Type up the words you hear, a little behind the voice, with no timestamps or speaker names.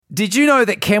Did you know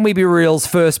that Can We Be Real's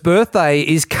first birthday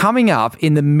is coming up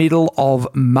in the middle of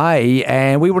May?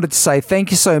 And we wanted to say thank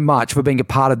you so much for being a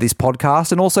part of this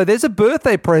podcast. And also, there's a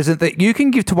birthday present that you can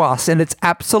give to us, and it's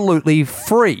absolutely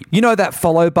free. You know that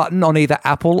follow button on either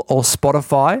Apple or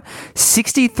Spotify?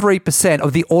 63%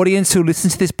 of the audience who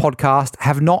listens to this podcast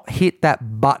have not hit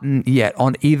that button yet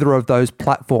on either of those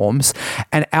platforms.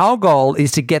 And our goal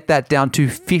is to get that down to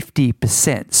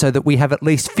 50% so that we have at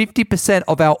least 50%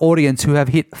 of our audience who have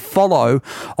hit follow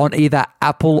on either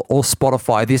Apple or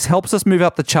Spotify. This helps us move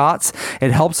up the charts.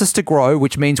 It helps us to grow,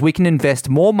 which means we can invest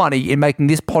more money in making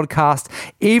this podcast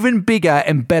even bigger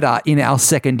and better in our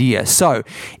second year. So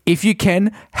if you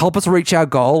can, help us reach our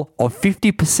goal of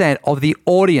 50% of the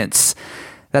audience.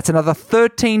 That's another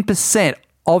 13%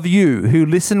 of you who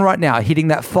listen right now hitting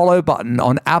that follow button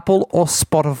on Apple or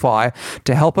Spotify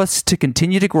to help us to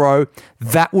continue to grow.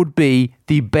 That would be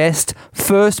the best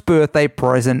first birthday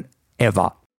present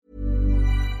ever.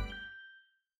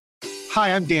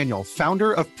 Hi, I'm Daniel,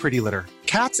 founder of Pretty Litter.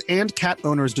 Cats and cat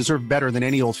owners deserve better than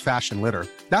any old-fashioned litter.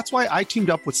 That's why I teamed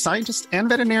up with scientists and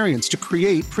veterinarians to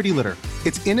create Pretty Litter.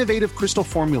 Its innovative crystal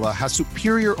formula has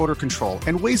superior odor control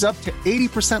and weighs up to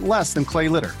 80% less than clay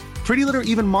litter. Pretty Litter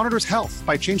even monitors health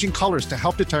by changing colors to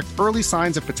help detect early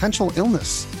signs of potential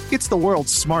illness. It's the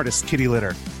world's smartest kitty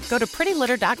litter. Go to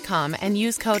prettylitter.com and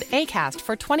use code ACAST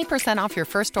for 20% off your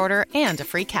first order and a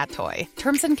free cat toy.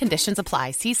 Terms and conditions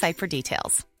apply. See site for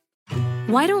details.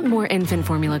 Why don't more infant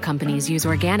formula companies use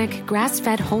organic,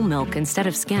 grass-fed whole milk instead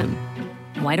of skim?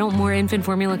 Why don't more infant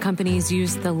formula companies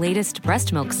use the latest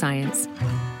breast milk science?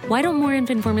 Why don't more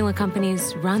infant formula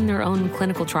companies run their own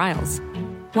clinical trials?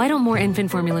 Why don't more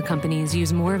infant formula companies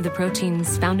use more of the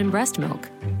proteins found in breast milk?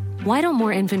 Why don't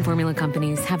more infant formula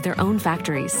companies have their own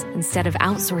factories instead of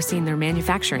outsourcing their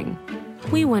manufacturing?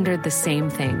 We wondered the same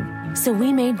thing. So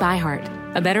we made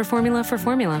ByHeart, a better formula for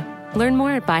formula. Learn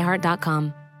more at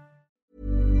byheart.com.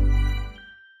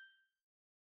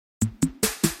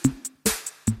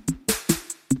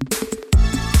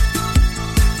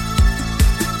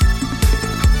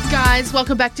 Guys,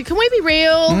 welcome back to Can We Be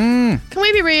Real? Can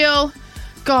we be real?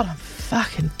 God, I'm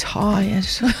fucking tired.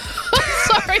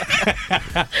 Sorry.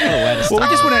 Well, we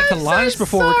just went out to lunch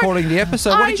before recording the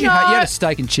episode. What did you have? You had a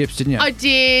steak and chips, didn't you? I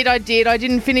did. I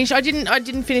didn't finish. I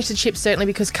didn't finish the chips, certainly,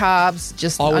 because carbs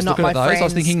just are not my friends. I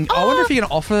was thinking, I wonder if you're going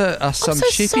to offer us some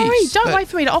chippies. Sorry, don't wait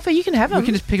for me to offer. You can have them. We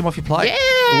can just pick them off your plate. Yeah.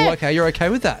 Oh, okay, you're okay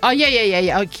with that? Oh,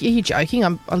 yeah. Oh, are you joking?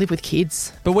 I live with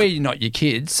kids. But we're not your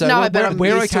kids, so No, but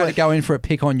we're I'm used okay to to go in for a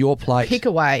pick on your plate. Pick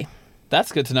away.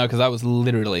 That's good to know because I was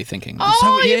literally thinking.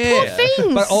 Oh, you poor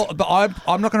things. But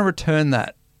I'm not going to return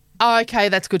that. Oh, okay,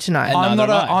 that's good to know. I'm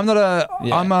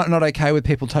not okay with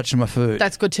people touching my food.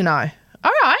 That's good to know.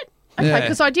 All right. Okay,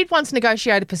 because I did once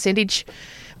negotiate a percentage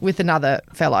with another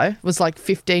fellow. It was like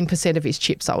 15% of his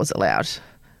chips I was allowed.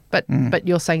 But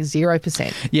you're saying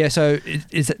 0%. Yeah, so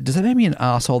does that make me an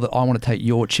arsehole that I want to take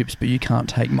your chips but you can't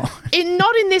take mine?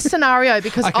 Not in this scenario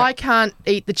because Okay. I can't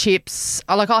eat the chips.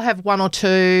 I'll have one or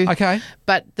two. Okay.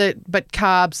 But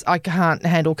carbs, I can't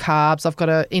handle carbs. I've got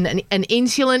an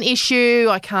insulin issue.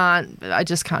 I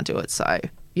just can't do it. So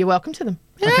you're welcome to them.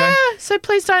 Okay. Yeah, so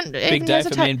please don't Big day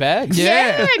for me and bags.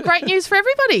 Yeah, great news for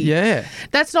everybody. Yeah.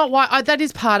 That's not why. That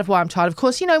is part of why I'm tired. Of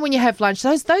course, when you have lunch,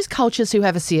 those cultures who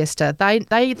have a siesta,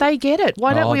 they get it.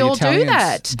 Why don't we the all Italians, do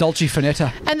that? Dolce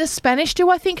Finetta. And the Spanish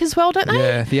do, I think, as well, don't they?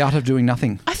 Yeah, the art of doing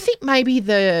nothing. I think maybe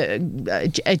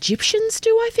the Egyptians do,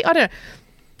 I think. I don't know.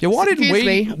 Yeah, why didn't Excuse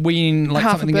we me. win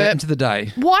Half a something burp. into the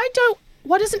day?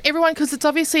 Why doesn't everyone, because it's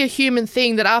obviously a human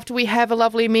thing that after we have a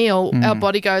lovely meal, our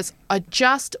body goes, I'd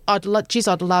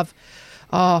love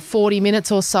 40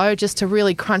 minutes or so just to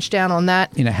really crunch down on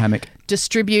that. In a hammock.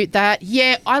 Distribute that.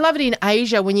 Yeah, I love it in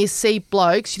Asia when you see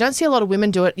blokes. You don't see a lot of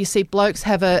women do it. You see blokes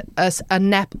have a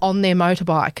nap on their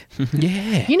motorbike.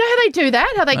 Yeah. You know how they do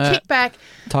that? How they kick back,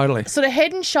 Totally. sort of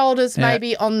head and shoulders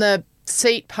maybe on the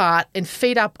seat part and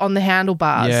feet up on the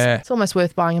handlebars. Yeah. It's almost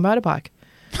worth buying a motorbike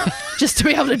just to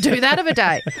be able to do that of a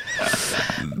day.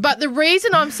 But the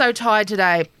reason I'm so tired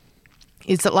today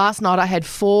is that last night I had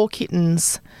 4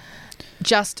 kittens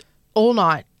just all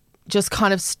night, just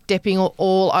kind of stepping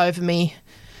all over me,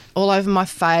 all over my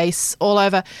face, all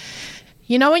over.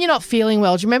 You know when you're not feeling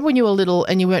well, do you remember when you were little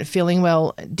and you weren't feeling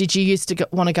well, did you used to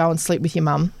want to go and sleep with your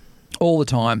mum? All the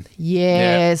time.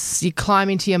 Yes. You climb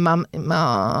into your mum,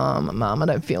 I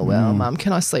don't feel well. Mum,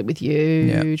 can I sleep with you?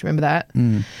 Yeah. Do you remember that?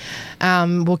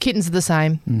 Well, kittens are the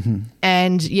same. Mm-hmm.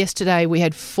 And yesterday we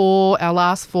had our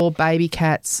last 4 baby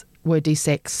cats were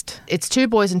desexed. It's 2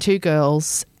 boys and 2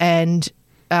 girls. And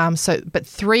but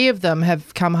 3 of them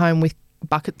have come home with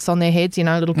buckets on their heads,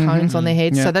 little cones on their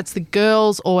heads. Yeah. So that's the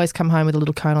girls always come home with a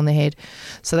little cone on their head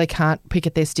so they can't pick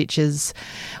at their stitches.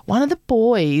 One of the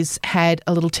boys had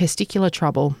a little testicular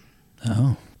trouble.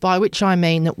 Oh. By which I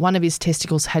mean that one of his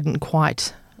testicles hadn't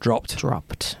quite dropped.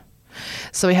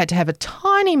 So he had to have a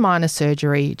tiny minor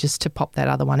surgery just to pop that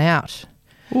other one out.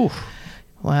 Oof.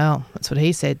 Well, that's what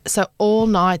he said. So all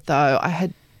night though,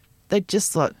 they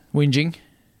just like Whinging.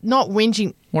 not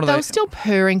whinging. What are They they- were still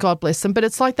purring, God bless them, but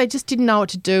it's like they just didn't know what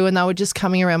to do, and they were just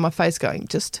coming around my face going,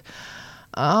 Yeah,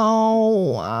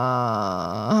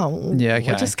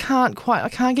 okay. I just can't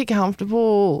get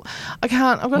comfortable.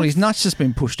 Well, his nut's just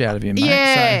been pushed out of him, mate.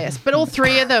 Yes, So. but all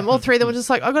three of them were just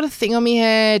like, I've got a thing on my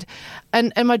head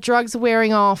and my drugs are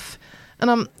wearing off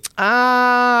and I'm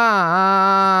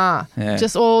Yeah.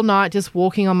 just all night, just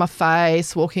walking on my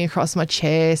face, walking across my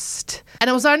chest. And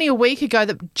it was only a week ago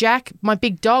that Jack, my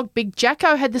big dog, Big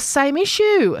Jacko, had the same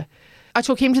issue. I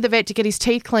took him to the vet to get his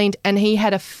teeth cleaned and he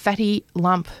had a fatty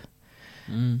lump.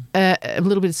 A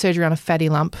little bit of surgery on a fatty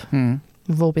lump.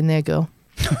 We've all been there, girl.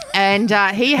 And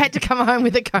he had to come home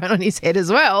with a cone on his head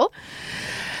as well.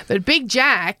 But Big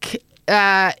Jack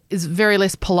is very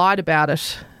less polite about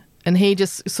it. And he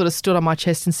just sort of stood on my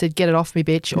chest and said, "Get it off me,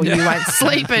 bitch, or you ain't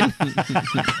sleeping.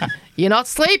 You're not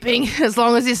sleeping as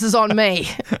long as this is on me."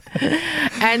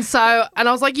 And I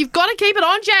was like, "You've got to keep it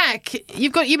on, Jack.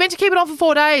 You meant to keep it on for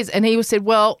 4 days." And he said,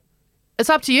 "Well, it's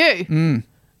up to you.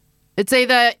 It's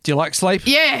either..." Do you like sleep?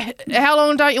 Yeah. How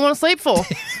long don't you want to sleep for?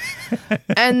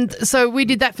 And so we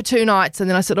did that for 2 nights. And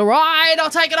then I said, all right,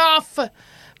 I'll take it off.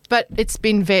 But it's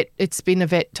been a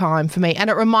vet time for me.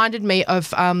 And it reminded me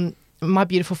of my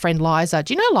beautiful friend Liza.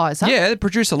 Do you know Liza? Yeah, the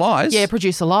producer Lies. Yeah,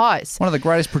 producer Liza. One of the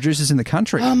greatest producers in the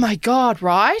country. Oh, my God,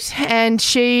 right? And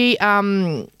she...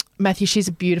 Matthew, she's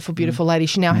a beautiful, beautiful lady.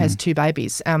 She now has 2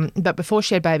 babies. But before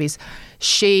she had babies,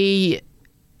 she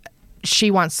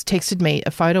once texted me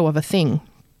a photo of a thing.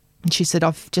 And she said,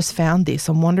 "I've just found this.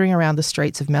 I'm wandering around the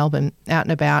streets of Melbourne, out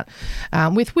and about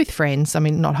with friends. I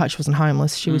mean, she wasn't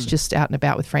homeless. She was just out and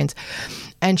about with friends.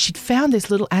 And she'd found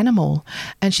this little animal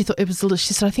and she thought it was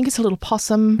she said, "I think it's a little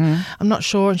possum. I'm not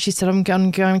sure." And she said, I'm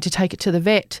going to take it to the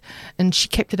vet. And she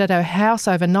kept it at her house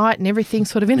overnight and everything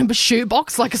sort of in a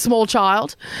shoebox like a small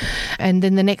child. And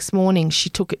then the next morning she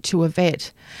took it to a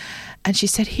vet. And she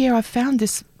said, "Here, I found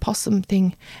this possum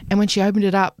thing." And when she opened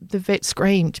it up, the vet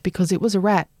screamed because it was a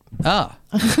rat. Ah,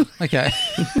 okay.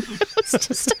 It's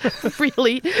just a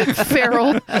really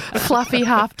feral, fluffy,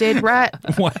 half-dead rat.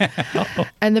 Wow.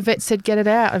 And the vet said, "Get it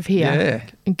out of here Yeah.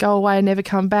 and go away and never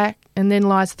come back." And then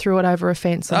Liza threw it over a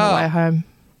fence on the way home.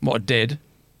 What, dead?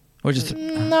 Or just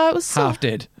No, it was half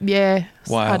dead? Yeah, it's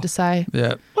Wow. hard to say.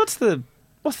 Yeah. What's the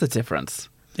difference?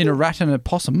 In a rat and a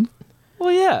possum?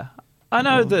 Well, yeah, I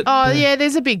know that. Oh, yeah,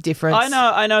 there's a big difference.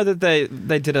 I know that they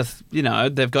did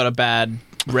they've got a bad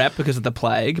rep because of the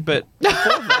plague, but before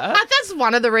that. That's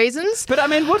one of the reasons. But I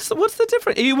mean, what's the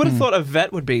difference? You would have thought a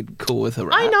vet would be cool with a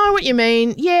rat. I know what you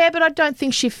mean. Yeah, but I don't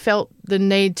think she felt the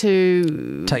need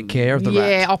to Take care of the rat.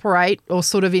 Yeah, operate or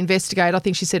sort of investigate. I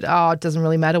think she said, "Oh, it doesn't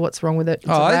really matter what's wrong with it. It's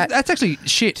a rat." That's actually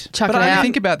shit. Chuck but it I out.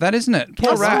 think about that, isn't it?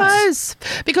 Poor I rats.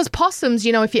 suppose. Because possums,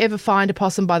 if you ever find a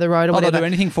possum by the road or They'll whatever. do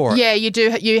anything for it. Yeah, you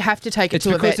do. You have to take it It's to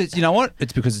a because vet. it's, you know what?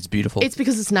 It's because it's beautiful. It's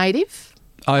because it's native.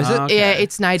 Oh, is it? Okay. Yeah,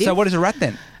 it's native. So what is a rat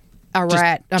then? A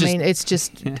rat. I just- mean, it's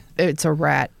just, it's a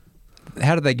rat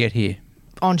How did they get here?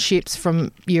 on ships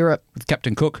from Europe. With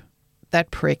Captain Cook?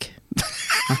 That prick.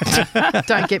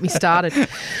 Don't get me started.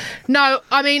 No,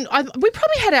 I mean, we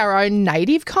probably had our own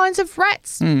native kinds of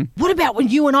rats. What about when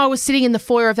you and I were sitting in the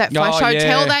foyer of that flash Oh,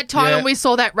 hotel yeah, that time yeah. and we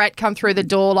saw that rat come through the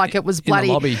door like it was the bloody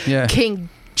lobby, yeah. King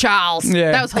Charles.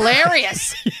 Yeah. That was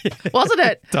hilarious. Wasn't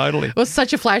it? Totally. It was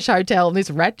such a flash hotel and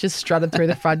this rat just strutted through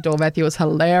the front door, Matthew. It was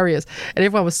hilarious. And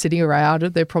everyone was sitting around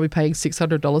and they're probably paying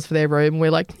 $600 for their room.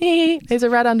 We're like, there's a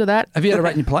rat under that. Have you had a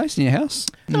rat in your place, in your house?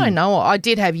 I know. I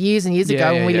did have years and years Yeah,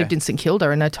 ago when we yeah. lived in St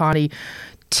Kilda in a tiny,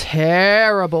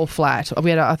 terrible flat.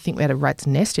 I think we had a rat's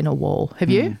nest in a wall. Have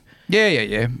you?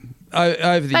 Yeah.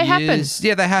 Over the They years. happen.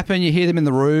 Yeah, they happen. You hear them in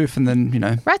the roof and then,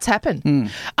 Rats happen.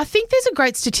 I think there's a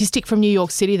great statistic from New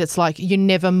York City that's like you're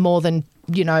never more than,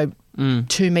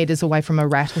 2 metres away from a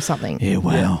rat or something. Yeah,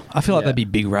 wow. I feel like there'd be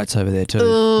big rats over there too.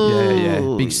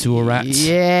 Yeah. Big sewer rats.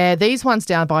 Yeah, these ones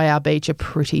down by our beach are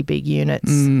pretty big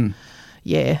units.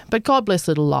 Yeah, but God bless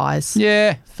little Lies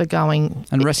Yeah. for going.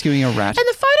 And rescuing a rat. And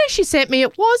the photo she sent me,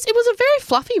 it was a very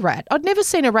fluffy rat. I'd never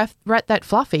seen a rat that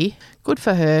fluffy. Good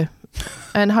for her.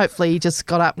 And hopefully he just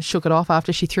got up and shook it off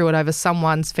after she threw it over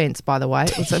someone's fence, by the way.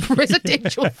 It was a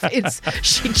residential fence.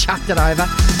 She chucked it over.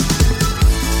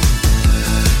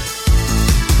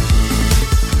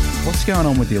 What's What's going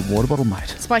on with your water bottle,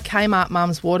 mate? It's my Kmart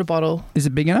mum's water bottle. Is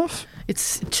it big enough?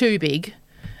 It's too big.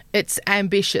 It's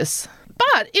ambitious.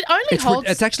 But it only holds...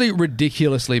 It's actually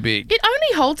ridiculously big. It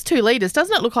only holds 2 litres.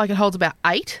 Doesn't it look like it holds about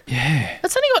 8? Yeah.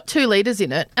 It's only got 2 litres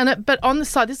in it. But on the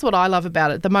side, this is what I love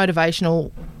about it, the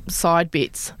motivational side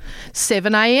bits.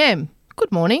 7 a.m.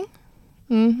 Good morning.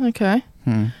 Okay.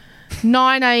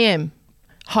 9 a.m.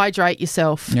 Hydrate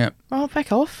yourself. Yep. Oh,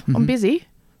 back off. I'm busy.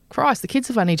 Christ, the kids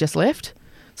have only just left.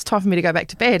 It's time for me to go back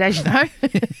to bed, as you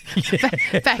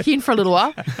know. back in for a little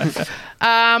while.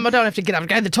 I don't have to get up and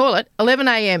go to the toilet. 11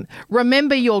 a.m.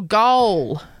 Remember your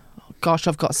goal. Gosh,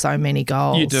 I've got so many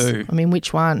goals. You do. I mean,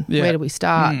 which one? Yeah. Where do we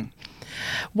start?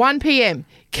 1 p.m.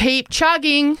 Keep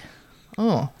chugging.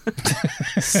 Oh.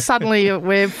 Suddenly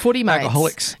we're footy mates.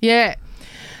 Alcoholics. Yeah.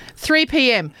 3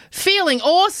 p.m. Feeling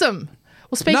awesome.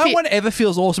 Well, No one ever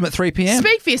feels awesome at 3 p.m.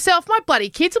 Speak for yourself. My bloody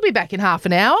kids will be back in half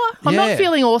an hour. I'm Yeah. not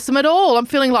feeling awesome at all. I'm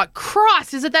feeling like,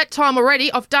 Christ, is it that time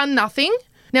already? I've done nothing.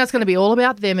 Now it's going to be all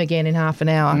about them again in half an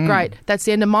hour. Great. That's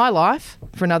the end of my life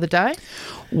for another day.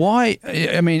 Why?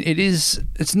 I mean,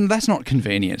 that's not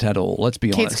convenient at all. Let's be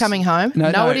honest. Kids coming home?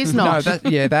 No, it is not.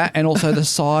 No, that, and also the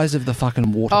size of the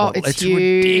fucking water Oh, bottle. it's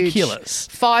huge. ridiculous.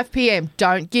 5 p.m.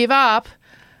 Don't give up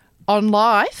on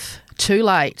life. Too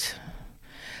late.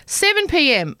 7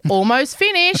 p.m. Almost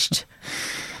finished.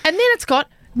 And then it's got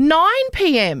 9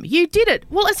 p.m. You did it.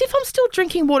 Well, as if I'm still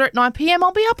drinking water at 9 p.m.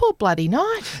 I'll be up all bloody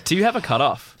night. Do you have a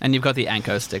cutoff? And you've got the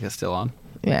Anko sticker still on?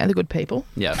 Yeah, the good people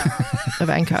Yeah. of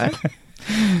Anko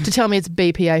to tell me it's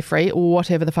BPA free or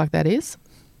whatever the fuck that is.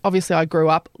 Obviously, I grew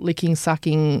up licking,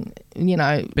 sucking,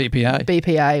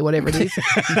 BPA, whatever it is,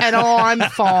 and I'm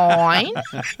fine.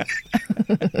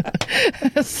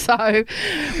 So,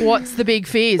 what's the big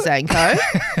fears, Anko?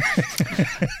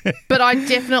 But I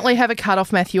definitely have a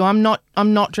cutoff, Matthew. I'm not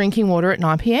drinking water at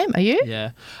 9 p.m. Are you? Yeah.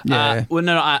 Yeah. Well,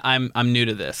 no, I'm new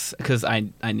to this because I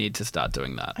need to start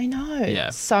doing that. I know. Yeah.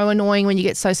 It's so annoying when you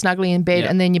get so snuggly in bed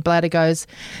and then your bladder goes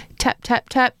tap, tap,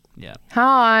 tap. Yeah.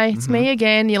 Hi, it's me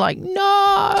again. You're like,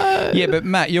 no. Yeah, but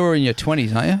Matt, you're in your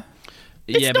 20s, aren't you?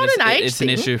 It's yeah, not but an age it's an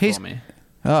thing. issue for me.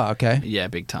 Oh, okay. Yeah,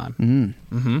 big time.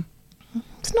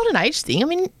 It's not an age thing. I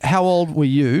mean, How old were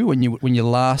you when you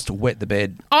last wet the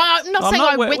bed? I'm not saying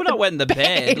I wet we're not wetting the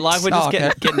bed. Like, we're just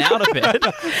okay. getting out of bed.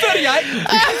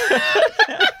 38.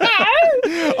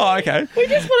 Oh, okay. We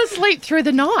just want to sleep through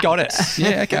the night. Got it.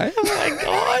 Yeah, okay. Oh my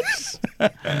God.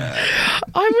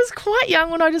 I was quite young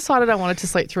when I decided I wanted to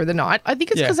sleep through the night. I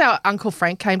think it's Yeah. because our Uncle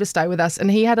Frank came to stay with us and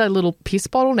he had a little piss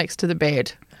bottle next to the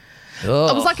bed. It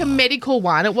was like a medical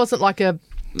one. It wasn't like a...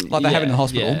 Like they have in the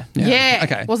hospital. Yeah.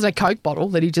 Okay. It wasn't a Coke bottle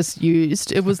that he just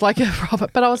used. It was like a proper...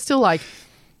 But I was still like,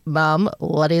 Mum,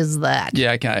 what is that?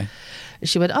 Yeah, okay.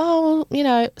 She went, oh,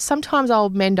 well, sometimes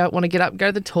old men don't want to get up and go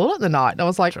to the toilet in the night. And I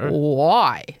was like,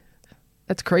 why?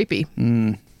 That's creepy.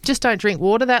 Just don't drink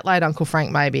water that late, Uncle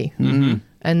Frank, maybe. Mm-hmm.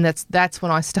 And that's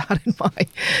when I started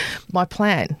my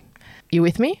plan. You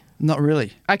with me? Not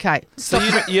really. Okay. So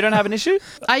you don't have an issue?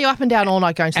 Are you up and down all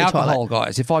night going to the Alcohol, toilet?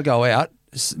 guys. If I go out,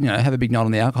 have a big night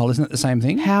on the alcohol, isn't it the same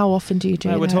thing? How often do you do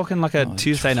No, we're that? talking like a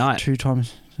Tuesday night. 2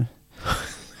 times.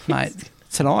 Mate,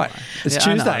 tonight. It's Yeah,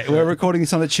 I know. Tuesday. We're recording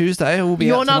this on a Tuesday. We'll be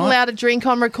You're out not tonight. allowed to drink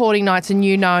on recording nights, and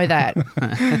you know that.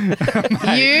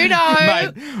 You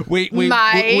know.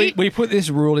 Mate, we put this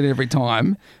rule in every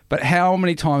time, but how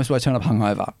many times do I turn up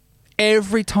hungover?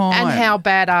 Every time. And how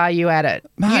bad are you at it?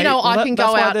 Mate, you know, well, I can that's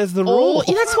go why out. there's the rule.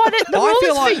 Yeah, that's why the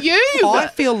rule is for you. I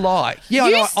feel like. Yeah,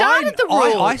 You I know, started the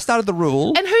rule. I started the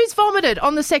rule. And who's vomited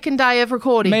on the second day of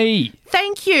recording? Me.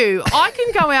 Thank you. I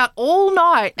can go out all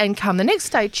night and come the next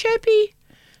day chirpy.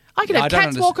 I can I have don't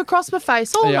cats walk across my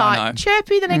face all Yeah, I night, know.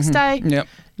 chirpy the next day. Yep.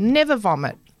 Never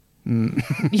vomit.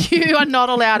 You are not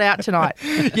allowed out tonight.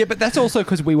 Yeah, but that's also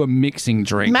because we were mixing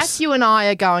drinks. Matthew and I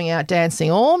are going out dancing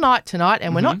all night tonight,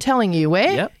 and we're not telling you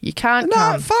where. Yep. You can't No,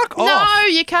 come. fuck No, off.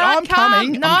 you can't I'm come.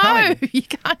 coming. No, I'm coming. you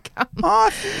can't come.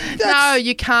 Oh, No,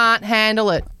 you can't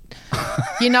handle it.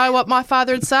 You know what my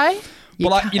father would say? You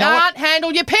Well, can't you know what?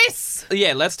 handle your piss.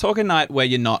 Yeah, let's talk a night where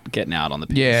you're not getting out on the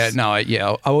piss. Yeah, no,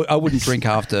 yeah. I wouldn't drink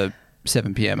after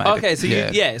 7 p.m. Maybe. Okay,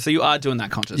 so so you are doing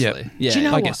that consciously. Yeah. Yeah. Do you know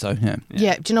I what? guess so, yeah.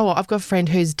 Yeah, do you know what? I've got a friend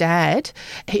whose dad,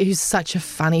 who's such a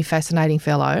funny, fascinating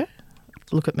fellow.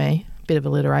 Look at me. Bit of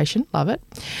alliteration. Love it.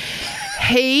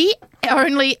 He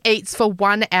only eats for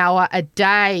 1 hour a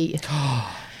day.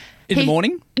 In the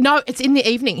morning? No, it's in the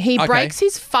evening. He Okay. breaks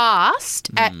his fast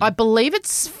at, I believe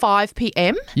it's 5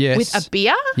 p.m. Yes. with a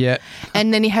beer. Yeah.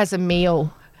 And then he has a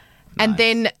meal. And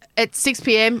then at 6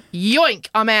 p.m., yoink,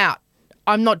 I'm out.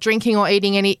 I'm not drinking or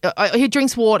eating any. He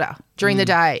drinks water during the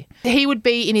day. He would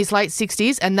be in his late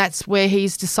 60s, and that's where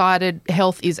he's decided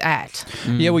health is at.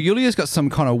 Yeah, well, Yulia's got some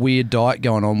kind of weird diet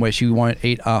going on where she won't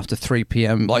eat after 3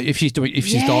 p.m. Like if she's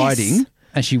dieting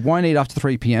and she won't eat after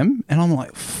 3 p.m. And I'm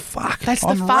like, fuck, That's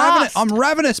I'm the fast. I'm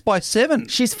ravenous by 7.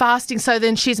 She's fasting, so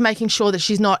then she's making sure that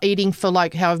she's not eating for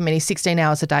like however many, 16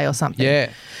 hours a day or something.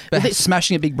 Yeah, but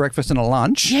smashing a big breakfast and a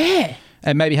lunch. Yeah.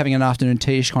 And maybe having an afternoon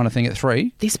tea-ish kind of thing at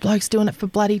 3. This bloke's doing it for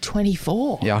bloody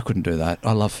 24. Yeah, I couldn't do that.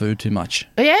 I love food too much.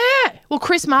 Yeah. Well,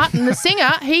 Chris Martin, the singer,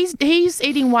 he's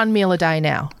eating 1 meal a day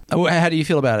now. How do you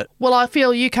feel about it? Well, I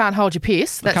feel you can't hold your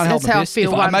piss. That's Can't hold my how piss. I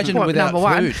feel. I imagine point without number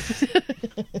one. food.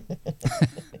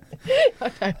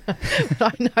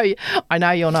 I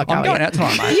know you're not going. I'm going out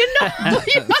tonight, mate.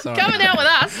 You're not going out with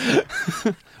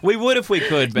us. We would if we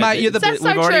could, but Mate, That's so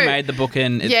we've already true. made the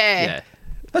booking. Yeah.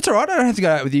 That's all right. I don't have to go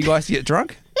out with you guys to get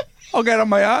drunk. I'll go out on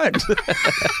my own.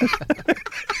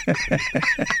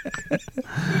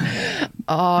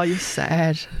 Oh, you're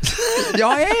sad. Yeah,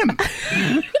 I am.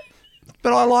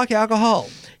 But I like alcohol.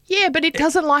 Yeah, but it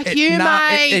doesn't like you,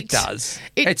 mate. It does.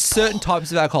 It's certain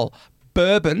types of alcohol.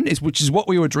 Bourbon which is what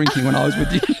we were drinking when I was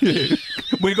with you.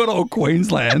 We got all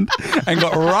Queensland and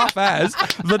got rough as.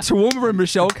 The Toowoomba and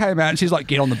Meshel came out and she's like,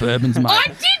 get on the bourbons, mate. I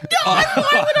did not.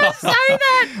 Why would I say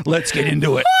that? Let's get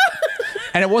into it.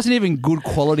 And it wasn't even good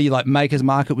quality, like Maker's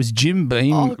Mark. It was Jim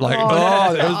Beam. Oh,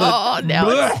 God. It was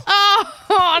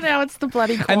now it's the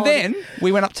bloody quality. And then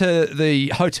we went up to the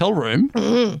hotel room.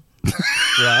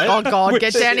 Right? Oh, God,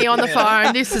 get Danny on the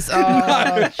phone. This is,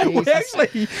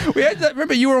 We had that.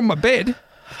 Remember, you were on my bed.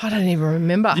 I don't even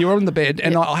remember. You were on the bed,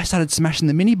 and I started smashing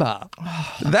the minibar.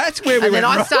 That's where we And went then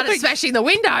I wrong. started smashing the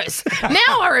windows.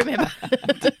 Now I remember.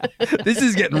 This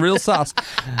is getting real sus.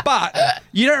 But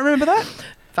you don't remember that?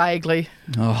 Vaguely.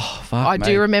 Oh, fuck, I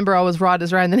do remember I was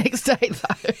riders around the next day,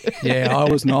 though. Yeah, I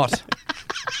was not.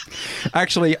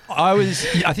 Actually,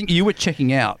 I think you were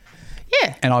checking out.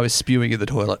 Yeah. And I was spewing in the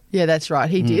toilet. Yeah, that's right.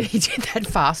 He did. He did that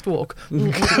fast walk.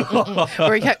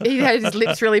 Where he had his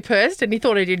lips really pursed and he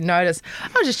thought he didn't notice.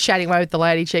 I was just chatting away with the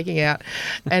lady checking out.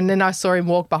 And then I saw him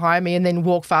walk behind me and then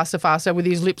walk faster with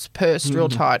his lips pursed real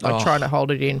tight, like trying to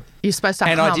hold it in. You're supposed to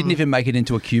And I didn't even make it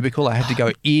into a cubicle. I had to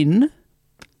go in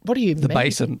What do you the mean?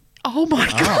 basin. Oh, my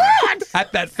God.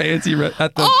 At that fancy, where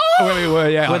we were,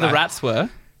 yeah. Where I the know. rats were.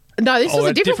 No, this was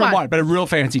a different one. But a real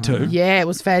fancy too. Yeah, it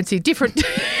was fancy. Different.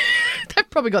 They've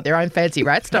probably got their own fancy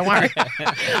rats, don't worry.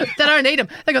 They don't need them.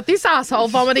 They got this asshole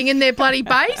vomiting in their bloody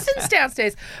basins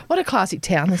downstairs. What a classic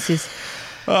town this is.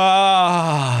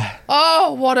 Ah.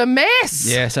 Oh, what a mess.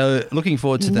 Yeah, so looking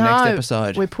forward to the next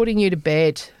episode. We're putting you to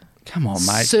bed. Come on,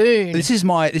 mate. Soon. This is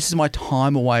my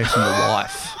time away from the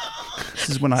wife. This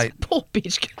is when I... Poor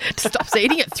bitch stops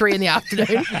eating at 3 in the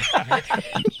afternoon.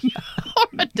 What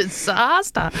a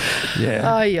disaster. Yeah.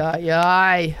 Ay, ay,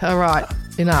 ay. All right,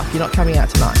 enough. You're not coming out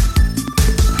tonight.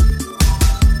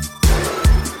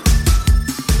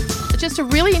 Just a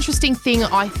really interesting thing,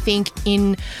 I think,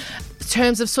 in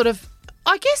terms of sort of,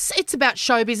 I guess it's about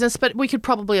show business, but we could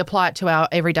probably apply it to our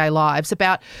everyday lives,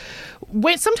 about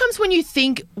sometimes when you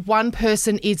think one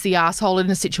person is the asshole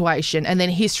in a situation and then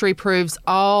history proves,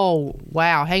 oh,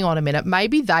 wow, hang on a minute,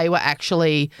 maybe they were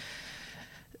actually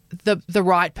the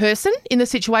right person in the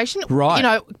situation. Right. You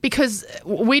know, because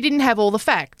we didn't have all the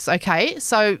facts, okay?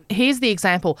 So here's the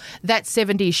example. That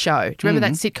 70s show. Do you remember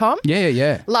that sitcom?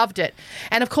 Yeah. Loved it.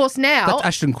 And of course now... That's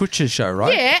Ashton Kutcher's show,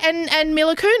 right? Yeah, and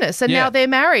Mila Kunis. And Yeah. now they're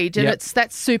married and Yep.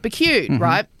 that's super cute,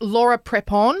 right? Laura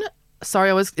Prepon.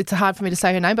 Sorry, it's hard for me to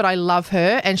say her name, but I love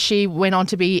her. And she went on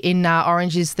to be in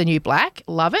Orange is the New Black.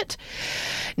 Love it.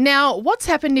 Now, what's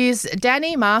happened is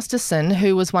Danny Masterson,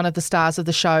 who was one of the stars of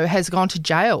the show, has gone to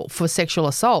jail for sexual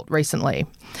assault recently.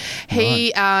 He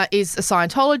is a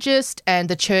Scientologist and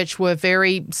the church were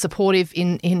very supportive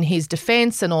in his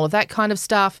defence and all of that kind of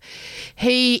stuff.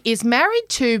 He is married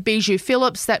to Bijou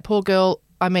Phillips, that poor girl.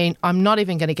 I mean, I'm not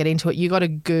even going to get into it. You got to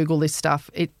Google this stuff.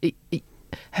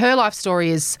 Her life story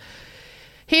is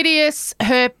hideous.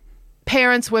 Her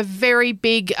parents were very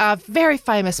big, very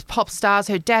famous pop stars.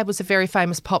 Her dad was a very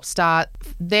famous pop star.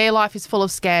 Their life is full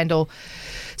of scandal.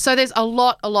 So there's a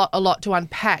lot to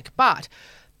unpack. But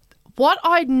what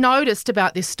I noticed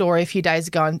about this story a few days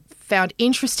ago and found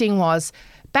interesting was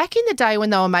back in the day when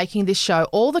they were making this show,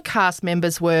 all the cast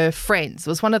members were friends. It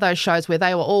was one of those shows where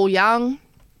they were all young,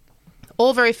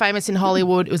 all very famous in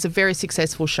Hollywood. It was a very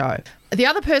successful show. The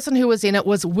other person who was in it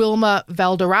was Wilma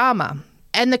Valderrama.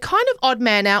 And the kind of odd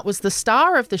man out was the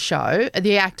star of the show,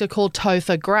 the actor called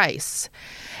Topher Grace.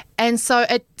 And so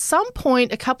at some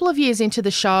point, a couple of years into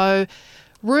the show,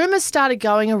 rumours started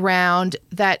going around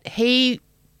that he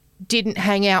didn't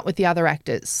hang out with the other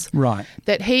actors. Right.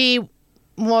 That he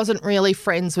wasn't really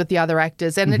friends with the other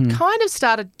actors, and it kind of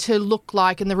started to look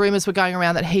like, and the rumours were going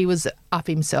around that he was up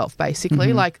himself,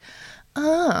 basically,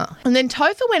 And then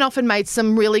Topher went off and made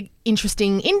some really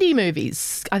interesting indie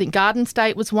movies. I think Garden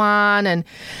State was one, and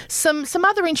some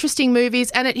other interesting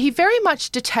movies, and he very much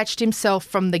detached himself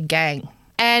from the gang.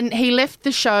 And he left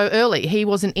the show early. He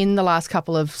wasn't in the last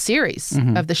couple of series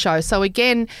of the show. So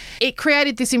again, it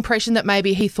created this impression that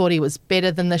maybe he thought he was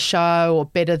better than the show or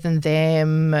better than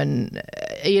them. And,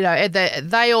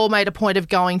 they all made a point of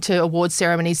going to award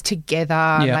ceremonies together.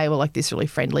 And they were like this really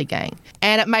friendly gang.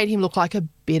 And it made him look like a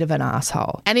bit of an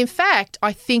asshole. And in fact,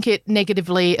 I think it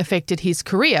negatively affected his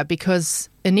career because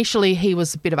initially he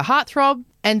was a bit of a heartthrob,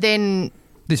 and then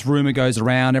this rumour goes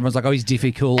around, everyone's like, oh, he's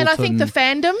difficult. And I think the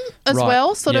fandom as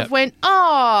well sort of went,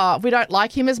 we don't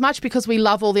like him as much because we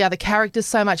love all the other characters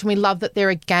so much, and we love that they're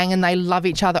a gang and they love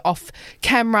each other off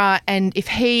camera, and if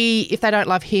they don't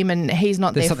love him and he's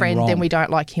not their friend, then we don't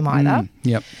like him either.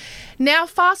 Yep. Now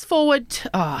fast forward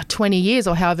 20 years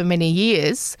or however many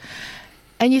years,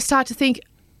 and you start to think,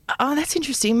 that's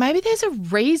interesting. Maybe there's a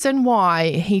reason why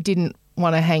he didn't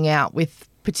want to hang out with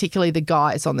particularly the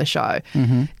guys on the show.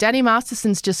 Danny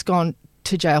Masterson's just gone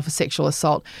to jail for sexual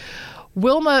assault.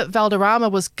 Wilma Valderrama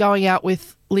was going out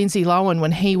with Lindsay Lohan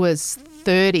when he was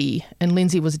 30 and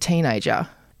Lindsay was a teenager.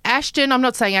 Ashton, I'm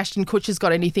not saying Ashton Kutcher's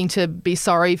got anything to be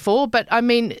sorry for, but I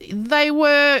mean, they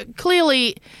were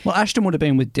clearly... Well, Ashton would have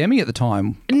been with Demi at the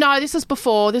time. No, this is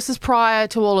before. This is prior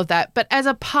to all of that. But as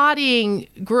a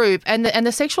partying group, and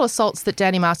the sexual assaults that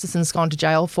Danny Masterson's gone to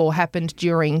jail for happened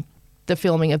during the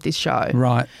filming of this show.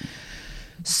 Right.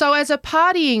 So as a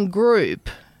partying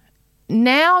group,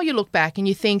 now you look back and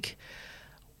you think,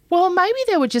 well, maybe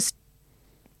there were just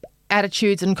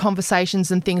attitudes and conversations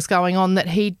and things going on that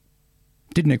he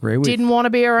didn't agree with. Didn't want to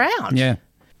be around. Yeah.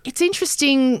 It's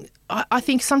interesting. I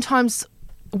think sometimes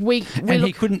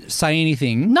he couldn't say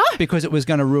anything because it was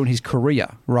going to ruin his career,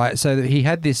 right? So that he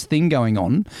had this thing going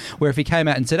on where if he came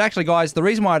out and said, actually, guys, the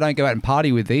reason why I don't go out and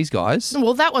party with these guys...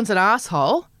 Well, that one's an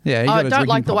asshole. Yeah, I don't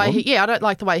like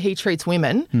the way he treats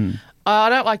women. I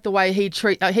don't like the way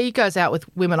he goes out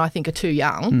with women I think are too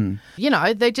young.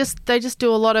 They just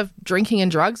do a lot of drinking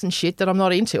and drugs and shit that I'm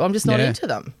not into. I'm just not into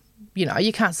them.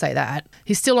 You can't say that.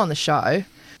 He's still on the show.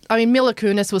 I mean, Mila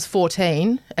Kunis was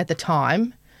 14 at the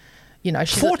time.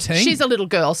 She's 14? She's a little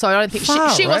girl, so I don't think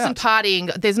she wasn't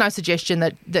partying. There's no suggestion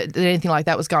that anything like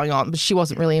that was going on, but she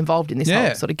wasn't really involved in this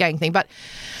whole sort of gang thing. But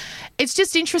it's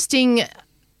just interesting,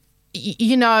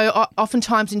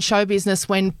 oftentimes in show business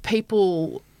when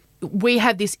we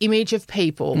have this image of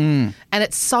people and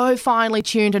it's so finely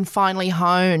tuned and finely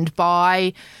honed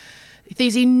by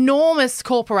these enormous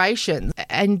corporations,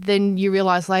 and then you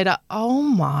realise later, oh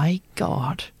my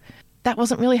God, that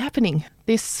wasn't really happening.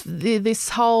 This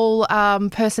whole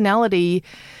personality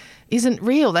isn't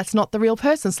real. That's not the real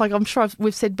person. It's like I'm sure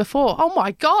we've said before, oh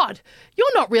my God,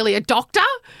 you're not really a doctor.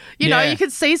 You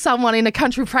could see someone in a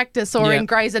country practice or in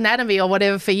Grey's Anatomy or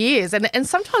whatever for years, and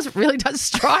sometimes it really does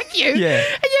strike you. And you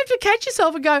have to catch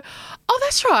yourself and go, oh,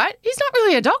 that's right, he's not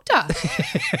really a doctor.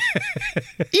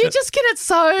 You just get it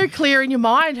so clear in your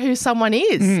mind who someone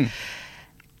is.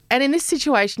 And in this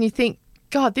situation, you think,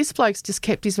 God, this bloke's just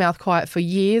kept his mouth quiet for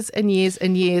years and years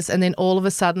and years, and then all of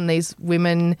a sudden these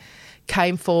women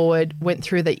came forward, went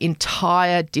through the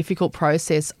entire difficult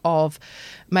process of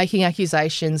making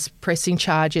accusations, pressing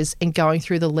charges, and going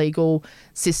through the legal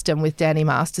system with Danny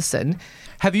Masterson.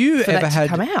 Have you ever had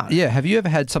come out? Yeah, have you ever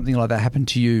had something like that happen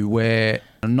to you where,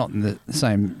 not in the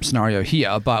same scenario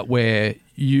here, but where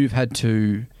you've had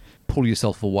to pull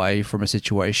yourself away from a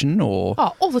situation or...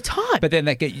 Oh, all the time. But then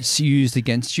that gets used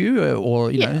against you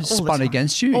or spun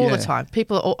against you? All the time.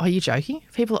 People are you joking?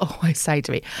 People always say to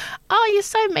me, oh, you're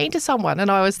so mean to someone. And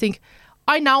I always think,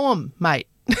 I know him, mate.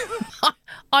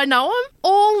 I know him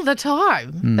all the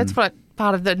time. That's what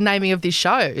part of the naming of this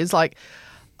show is like,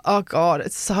 oh, God,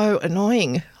 it's so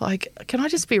annoying. Like, can I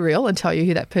just be real and tell you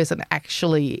who that person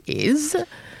actually is?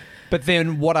 But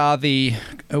then what are the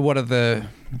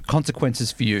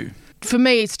consequences for you? For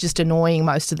me, it's just annoying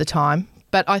most of the time.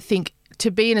 But I think to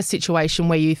be in a situation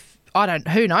where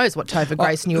who knows what Topher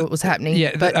Grace knew it was happening.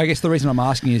 Yeah, but I guess the reason I'm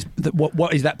asking is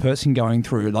what is that person going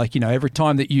through? Like, every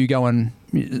time that you go and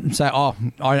say, oh,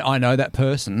 I know that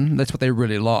person, that's what they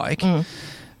really like,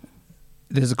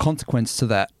 there's a consequence to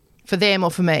that. For them or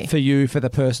for me? For you, for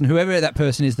the person, whoever that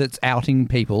person is that's outing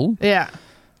people. Yeah.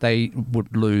 They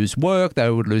would lose work, they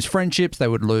would lose friendships, they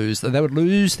would lose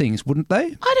things, wouldn't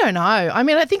they? I don't know. I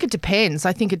mean, I think it depends.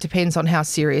 I think it depends on how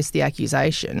serious the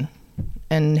accusation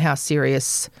and how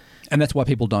serious And that's why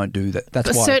people don't do that.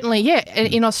 That's why. Certainly, yeah.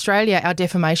 In Australia, our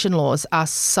defamation laws are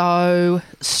so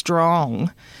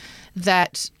strong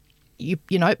that, you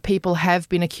know, people have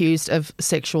been accused of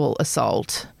sexual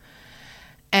assault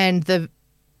and the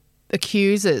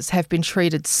accusers have been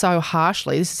treated so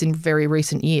harshly, this is in very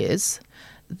recent years,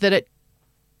 that it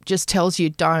just tells you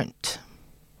don't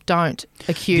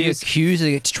accuse. The accuser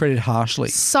gets treated harshly.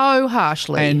 So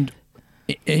harshly. And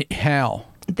how?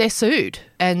 They're sued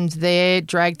and they're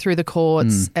dragged through the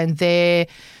courts and they're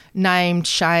named,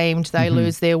 shamed, they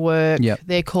lose their work,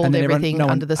 they're called everything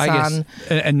under the sun.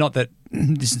 Guess, and not that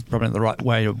this is probably not the right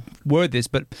way to word this,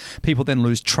 but people then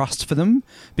lose trust for them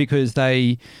because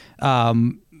they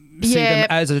see them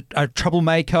as a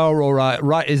troublemaker or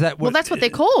right? Is that what? Well, that's what they're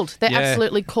called. They're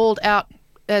absolutely called out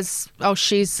as, oh,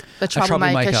 she's a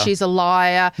troublemaker, she's a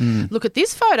liar. Look at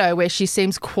this photo where she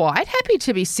seems quite happy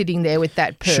to be sitting there with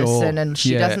that person and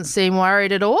she doesn't seem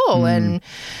worried at all. And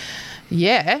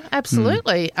yeah,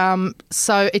 absolutely.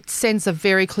 So it sends a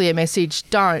very clear message.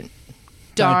 Don't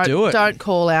do it. Don't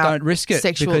call out. Don't risk it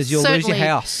sexual, because you'll lose your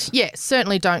house. Yeah,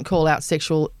 certainly don't call out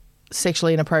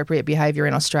sexually inappropriate behaviour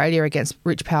in Australia against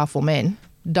rich, powerful men.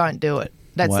 Don't do it.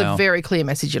 That's a very clear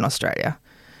message in Australia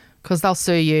because they'll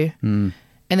sue you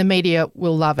and the media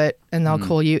will love it and they'll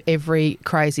call you every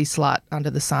crazy slut under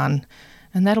the sun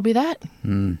and that'll be that.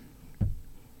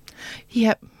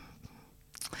 Yep.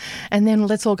 And then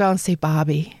let's all go and see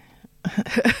Barbie.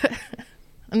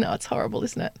 No, it's horrible,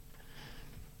 isn't it?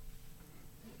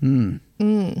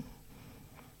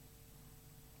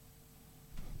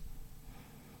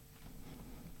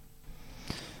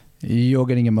 You're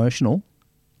getting emotional.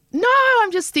 No,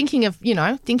 I'm just thinking of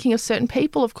certain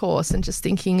people, of course, and just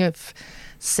thinking of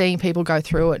seeing people go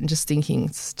through it and just thinking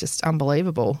it's just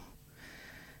unbelievable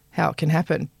how it can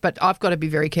happen. But I've got to be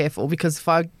very careful because if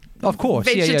I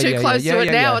venture too close to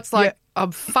it now, it's like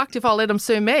I'm fucked if I let them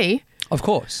sue me. Of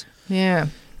course. Yeah.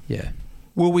 Yeah.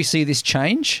 Will we see this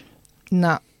change?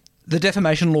 No. The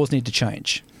defamation laws need to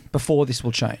change before this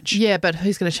will change. Yeah, but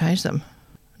who's going to change them?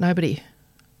 Nobody.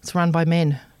 It's run by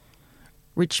men.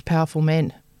 Rich, powerful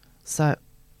men. So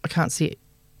I can't see it.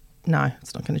 No,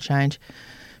 it's not going to change.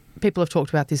 People have talked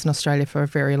about this in Australia for a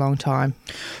very long time.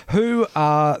 Who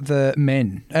are the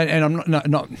men? And I'm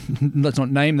not let's not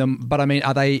name them, but I mean,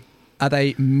 are they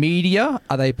media?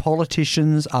 Are they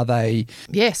politicians? Are they?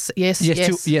 Yes. Yes.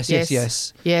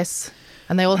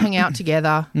 And they all hang out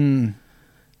together and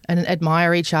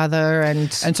admire each other.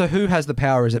 And so who has the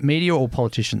power? Is it media or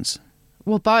politicians?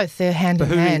 Well, both. They're hand in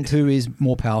hand. Who is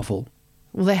more powerful?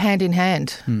 Well, they're hand in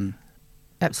hand.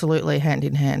 Absolutely hand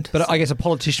in hand. But I guess a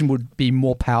politician would be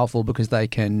more powerful because they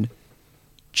can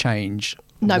change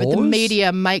laws? But the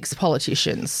media makes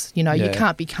politicians. You know, you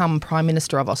can't become Prime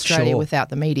Minister of Australia without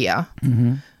the media.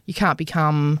 You can't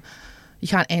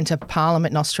enter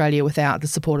Parliament in Australia without the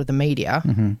support of the media.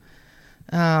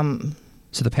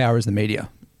 So the power is the media.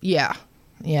 Yeah,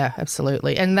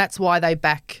 absolutely. And that's why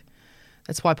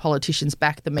politicians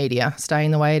back the media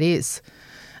staying the way it is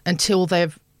until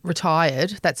they've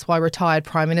retired. That's why retired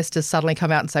prime ministers suddenly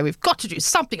come out and say, we've got to do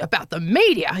something about the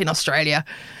media in Australia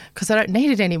because they don't need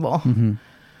it anymore.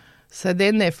 So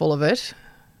then they're full of it.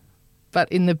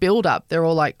 But in the build-up, they're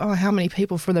all like, oh, how many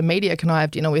people from the media can I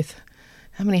have dinner with?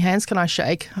 How many hands can I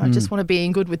shake? I just want to be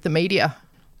in good with the media.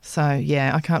 So,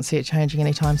 yeah, I can't see it changing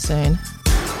anytime soon.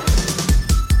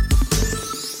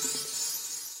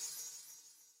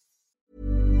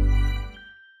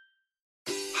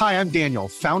 Hi, I'm Daniel,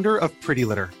 founder of Pretty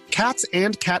Litter. Cats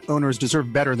and cat owners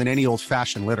deserve better than any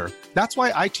old-fashioned litter. That's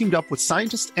why I teamed up with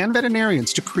scientists and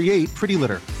veterinarians to create Pretty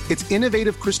Litter. Its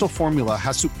innovative crystal formula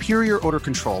has superior odor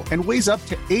control and weighs up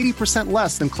to 80%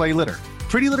 less than clay litter.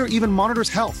 Pretty Litter even monitors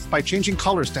health by changing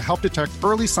colors to help detect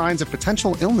early signs of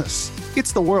potential illness.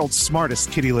 It's the world's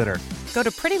smartest kitty litter. Go to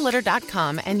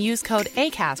prettylitter.com and use code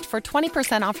ACAST for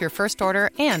 20% off your first order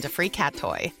and a free cat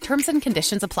toy. Terms and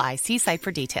conditions apply. See site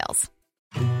for details.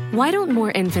 Why don't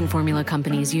more infant formula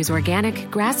companies use organic,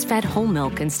 grass-fed whole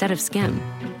milk instead of skim?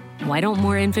 Why don't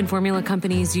more infant formula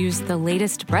companies use the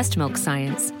latest breast milk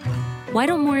science? Why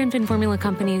don't more infant formula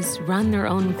companies run their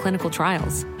own clinical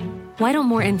trials? Why don't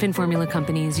more infant formula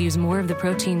companies use more of the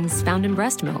proteins found in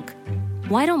breast milk?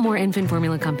 Why don't more infant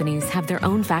formula companies have their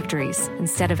own factories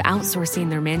instead of outsourcing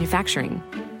their manufacturing?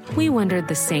 We wondered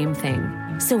the same thing.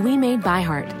 So we made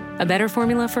ByHeart, a better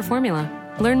formula for formula.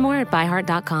 Learn more at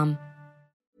byheart.com.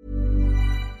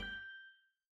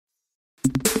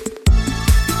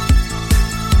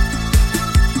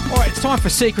 All right, it's time for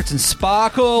Secrets and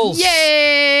Sparkles.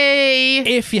 Yay!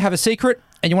 If you have a secret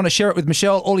and you want to share it with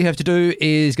Meshel, all you have to do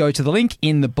is go to the link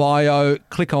in the bio,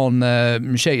 click on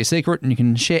Share Your Secret, and you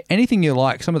can share anything you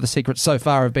like. Some of the secrets so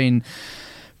far have been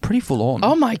pretty full on.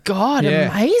 Oh my God,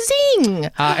 amazing.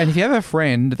 And if you have a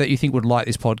friend that you think would like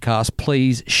this podcast,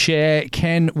 please share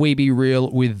Can We Be Real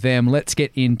with them. Let's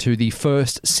get into the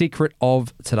first secret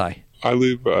of today. I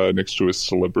live next to a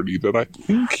celebrity that I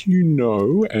think you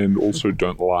know and also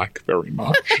don't like very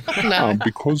much.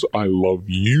 Because I love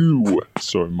you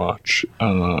so much,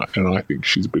 and I think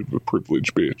she's a bit of a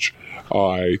privileged bitch,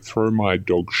 I throw my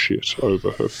dog shit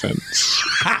over her fence.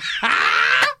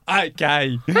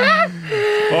 Okay.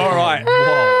 All right.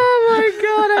 Oh my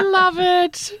God, I love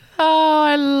it. Oh,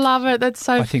 I love it. That's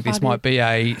so I think funny. this might be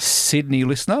a Sydney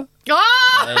listener.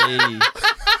 Oh!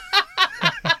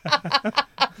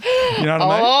 You know what I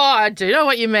mean? Oh, I do know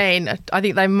what you mean. I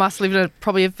think they must live in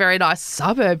probably a very nice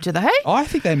suburb, do they? I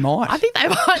think they might. I think they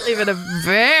might live in a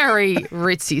very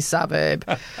ritzy suburb.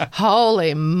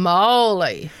 Holy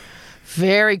moly.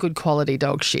 Very good quality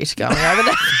dog shit going over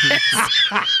there.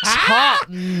 Top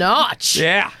notch.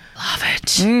 Yeah. Love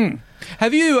it.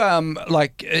 Have you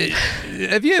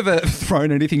have you ever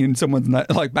thrown anything in someone's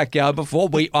backyard before?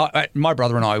 My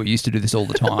brother and I used to do this all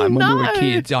the time when we were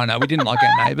kids. I know we didn't like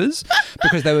our neighbours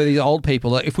because they were these old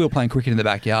people that if we were playing cricket in the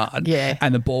backyard,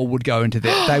 and the ball would go into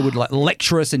their, they would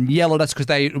lecture us and yell at us because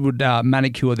they would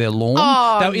manicure their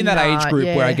lawn. They were in that age group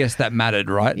where I guess that mattered,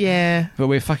 right? Yeah. But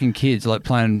we're fucking kids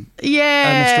playing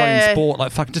an Australian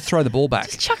sport, fucking just throw the ball back.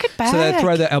 Just chuck it back. So they'd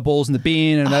throw our balls in the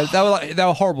bin, and they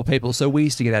were horrible people. So we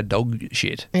used to get our dog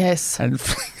shit. Yes. And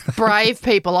brave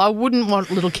people. I wouldn't want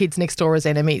little kids next door as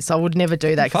enemies. I would never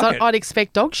do that because I'd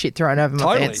expect dog shit thrown over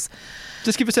my fence.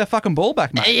 Just give us our fucking ball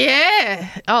back, mate. Yeah.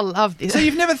 I love this. So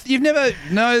you've never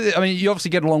I mean, you obviously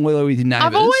get along well with your neighbours.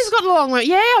 I've always gotten along with,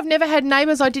 I've never had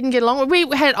neighbours I didn't get along with.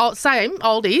 We had same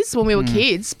oldies when we were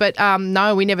kids, but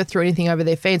no, we never threw anything over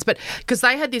their fence. But because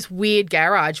they had this weird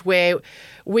garage where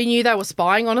we knew they were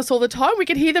spying on us all the time. We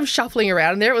could hear them shuffling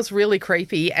around in there. It was really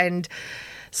creepy. And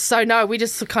so, no, we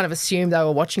just kind of assumed they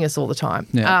were watching us all the time.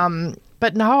 Yeah.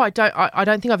 But no, I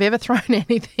don't think I've ever thrown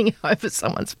anything over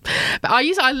someone's. But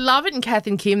I love it in Kath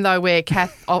and Kim though, where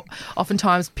Kath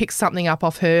oftentimes picks something up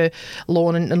off her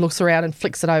lawn and looks around and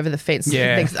flicks it over the fence.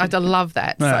 Yeah. I love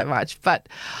that so much. But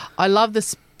I love the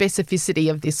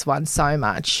specificity of this one so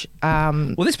much.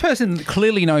 Well, this person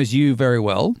clearly knows you very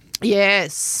well.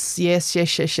 Yes.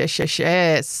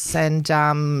 And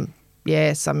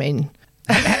yes, I mean.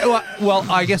 Well,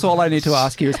 I guess all I need to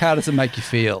ask you is how does it make you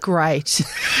feel? Great.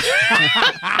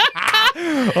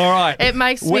 All right. It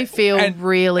makes me feel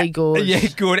really good. Yeah,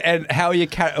 good. And how are you?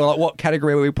 What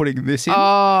category are we putting this in?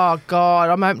 Oh God,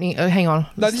 I'm opening. Hang on.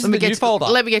 No, this is the new folder.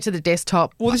 Let me get to the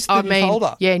desktop. Well, this is the new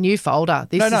folder. Yeah, new folder.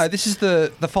 This is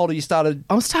the folder you started.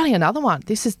 I'm starting another one.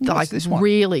 This is this one?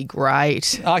 really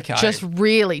great. Okay. Just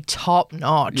really top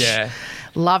notch. Yeah.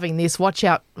 Loving this. Watch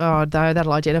out. Oh no,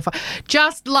 that'll identify.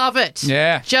 Just love it.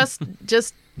 Yeah. Just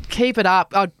keep it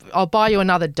up. I'll buy you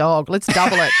another dog. Let's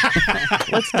double it.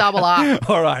 Let's double up.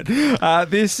 All right.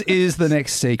 This is the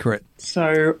next secret.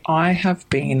 So I have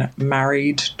been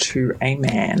married to a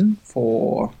man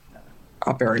for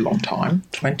a very long time,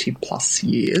 20 plus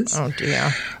years. Oh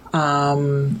dear.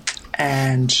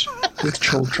 And with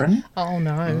children. Oh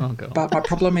no. Oh, God. But my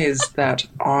problem is that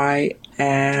I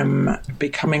am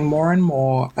becoming more and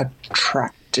more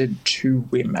attracted to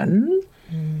women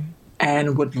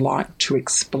and would like to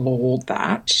explore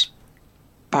that,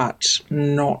 but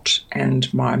not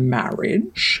end my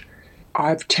marriage.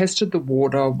 I've tested the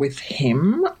water with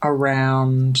him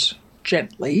around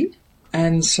gently,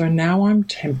 and so now I'm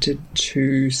tempted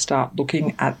to start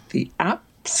looking at the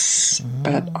apps,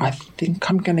 but I think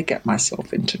I'm going to get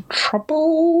myself into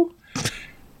trouble,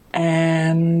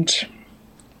 and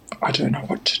I don't know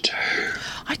what to do.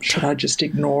 Should I just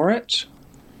ignore it?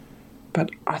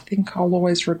 But I think I'll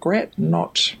always regret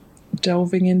not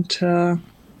delving into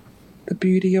the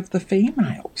beauty of the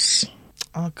females.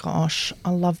 Oh, gosh.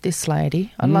 I love this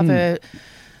lady. I love her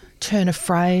turn of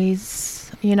phrase,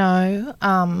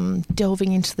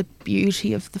 delving into the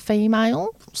beauty of the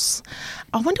females.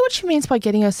 I wonder what she means by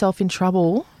getting herself in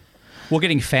trouble. Well,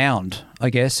 getting found, I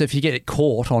guess, if you get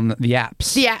caught on the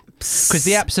apps. The apps. Because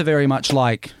the apps are very much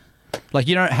like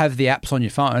you don't have the apps on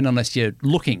your phone unless you're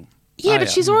looking. Yeah,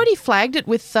 but she's already flagged it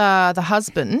with the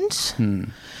husband.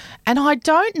 And I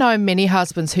don't know many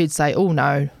husbands who'd say, oh,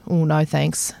 no,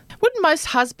 thanks. Wouldn't most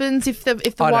husbands, if the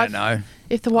wife... I don't know.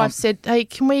 If the wife said, hey,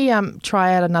 can we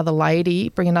try out another lady,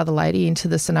 bring another lady into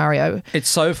the scenario? It's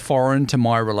so foreign to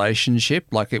my relationship.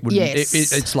 Like it wouldn't... Yes.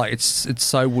 It's like it's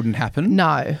so wouldn't happen.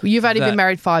 No. You've only been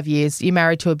married 5 years. You're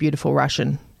married to a beautiful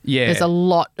Russian. Yeah. There's a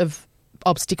lot of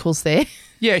obstacles there.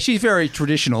 Yeah, she's very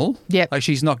traditional. Yep. Like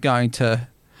she's not going to.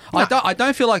 No. I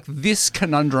don't feel like this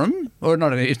conundrum, or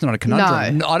not. It's not a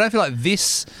conundrum. No. I don't feel like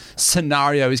this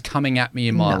scenario is coming at me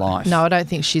in my life. No, I don't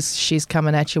think she's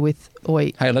coming at you with,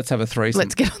 oi, Hey, let's have a threesome.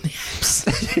 let's get on the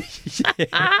apps.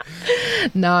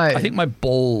 No. I think my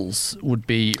balls would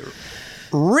be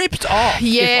ripped off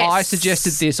Yes. if I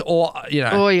suggested this, or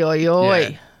Oi, oi, oi.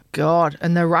 Yeah. God.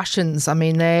 And the Russians, I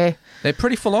mean, they're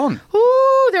pretty full on.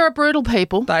 they're a brutal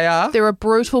people. They are. They're a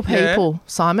brutal Yeah. people,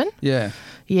 Simon. Yeah,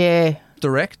 Yeah.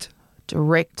 direct,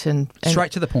 And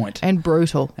straight to the point, and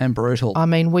brutal. and brutal. I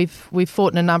mean, we've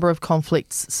fought in a number of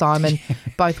conflicts, Simon,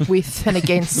 both with and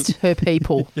against her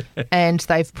people, and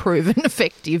they've proven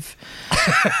effective.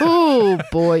 Oh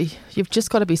boy, you've just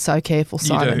got to be so careful,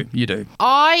 Simon. You do.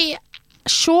 I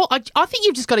think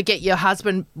you've just got to get your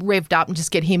husband revved up and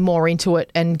just get him more into it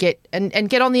and get on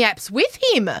the apps with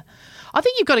him. I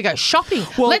think you've got to go shopping.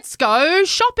 Well- Let's go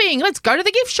shopping. Let's go to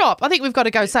the gift shop. I think we've got to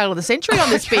go sale of the century on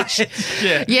this bitch.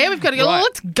 Yeah, we've got to go. Right.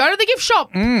 Let's go to the gift shop.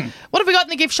 What have we got in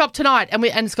the gift shop tonight? And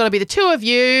it's got to be the two of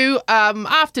you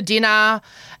after dinner.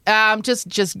 Just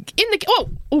in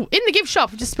the gift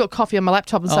shop. I just spilled coffee on my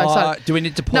laptop. I'm so excited. Do we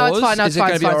need to pause? No, it's fine. No, Is it's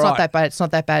fine. it It's gonna be fine. It's all not that right? bad. It's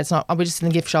not that bad. It's not. We're just in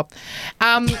the gift shop.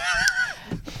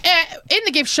 In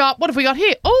the gift shop, what have we got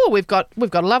here? Oh, we've got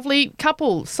a lovely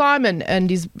couple, Simon and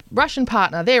his Russian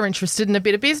partner. They're interested in a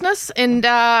bit of business, and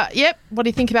what do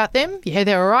you think about them? Yeah,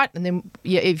 they're all right. And then,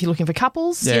 if you're looking for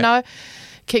couples,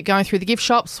 keep going through the gift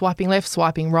shop, swiping left,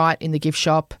 swiping right in the gift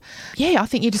shop. Yeah, I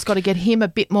think you just got to get him a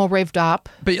bit more revved up.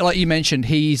 But like you mentioned,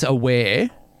 he's aware.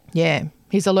 Yeah,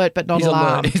 he's alert but not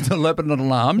alarmed. He's alert but not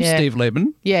alarmed. Yeah. Steve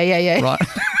Leben. Yeah. Right.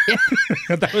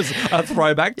 That was a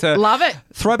throwback to. Love it.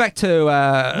 Throwback to.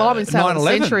 Well, I've been selling the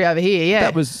 9/11. century over here. Yeah,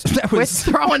 That was. We're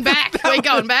throwing back. We're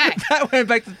going back. That went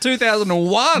back to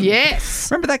 2001.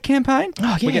 Yes. Remember that campaign?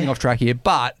 Oh, yeah. We're getting off track here,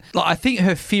 but I think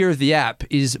her fear of the app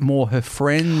is more her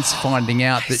friends finding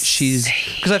out that she's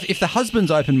because if the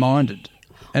husband's open-minded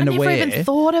and I never aware, even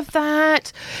thought of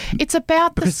that. It's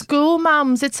about the school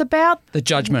mums. It's about the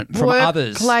judgment from work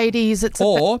others, ladies. It's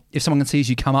or if someone sees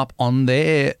you come up on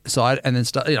their side and then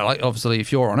start, like obviously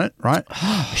if you're on it, right?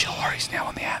 Michelle Laurie's now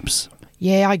on the apps.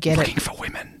 Yeah, I get looking it. for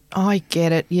women. I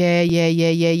get it.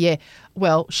 Yeah.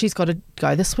 Well, she's got to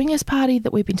go. The swingers party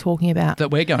that we've been talking about.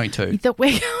 That we're going to.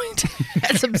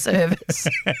 As observers.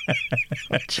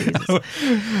 Jesus.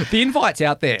 The invite's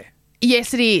out there,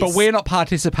 Yes, it is. but we're not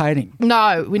participating.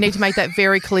 No, we need to make that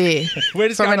very clear We're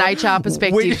just from an going HR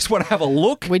perspective. We just want to have a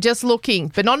look. We're just looking,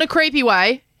 but not in a creepy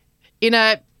way, in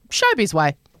a showbiz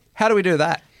way. How do we do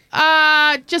that?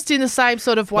 Just in the same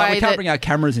sort of way Like we can't that... bring our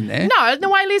cameras in there. No, the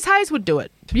way Liz Hayes would do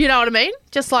it. You know what I mean?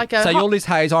 Just like a... So you're Liz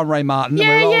Hayes, I'm Ray Martin. and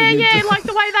Yeah, we're rolling into- like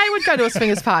the way they would go to a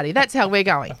swingers party. That's how we're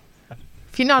going.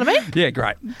 If you know what I mean? Yeah,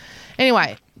 great.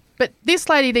 Anyway, but this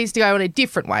lady needs to go in a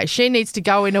different way. She needs to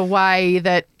go in a way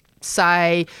that,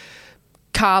 say,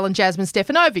 Carl and Jasmine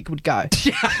Stefanovic would go.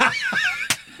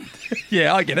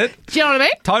 Yeah, I get it. Do you know what I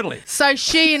mean? Totally. So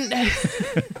she and...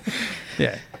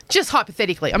 Yeah. Just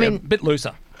hypothetically. I A mean, bit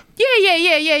looser.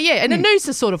 yeah. In a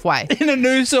noosa sort of way. In a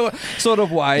new sort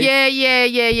of way.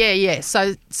 Yeah.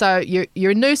 So you're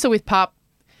a noosa with pup.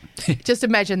 Just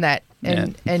imagine that.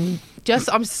 And just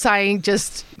I'm saying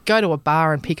just go to a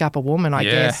bar and pick up a woman, I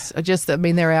guess. I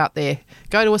mean they're out there.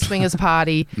 Go to a swingers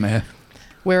party, Yeah.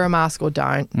 wear a mask or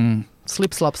don't.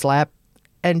 Slip slop slap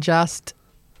and just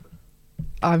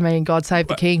I mean, God save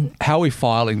the king. How are we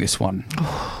filing this one?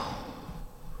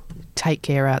 Take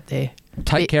care out there.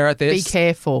 Take care out there. Be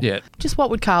careful. Yeah. Just what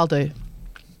would Carl do?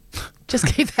 Just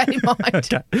keep that in mind.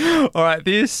 Okay. All right,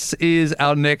 this is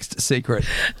our next secret.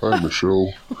 Hey,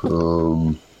 Michelle.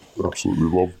 Absolutely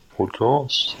love the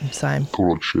podcast. Same.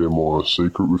 Thought I'd share my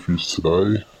secret with you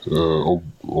today.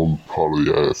 I'm part of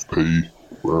the AFP,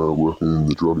 working in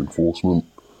the drug enforcement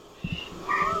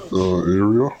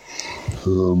area.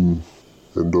 And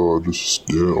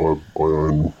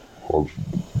I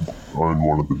own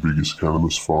one of the biggest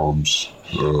cannabis farms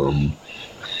in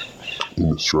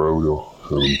Australia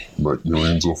and make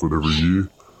millions off it every year.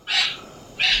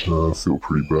 I feel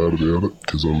pretty bad about it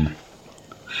because I'm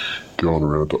going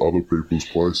around to other people's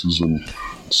places and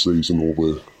seizing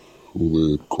all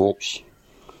their crops,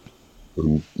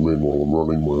 and meanwhile I'm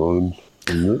running my own.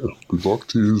 And yeah, good luck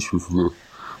to you with the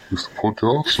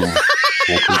podcast, and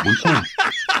I'll keep listening.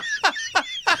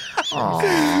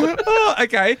 Oh,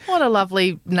 okay. What a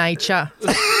lovely nature.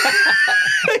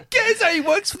 Okay, so he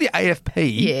works for the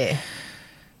AFP. Yeah.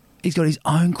 He's got his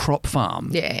own crop farm.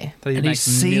 Yeah. That he And he's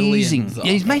makes millions seizing. of.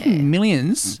 Yeah, he's making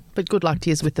millions. But good luck to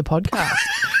you with the podcast.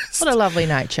 What a lovely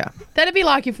nature. That'd be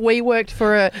like if we worked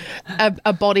for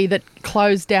a body that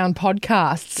closed down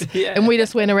podcasts and we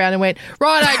just went around and went,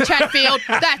 righto, Chatfield,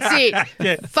 that's it.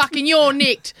 Yeah. Fucking you're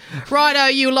nicked. Righto,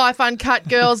 you Life Uncut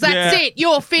girls, that's it.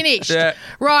 You're finished. Yeah.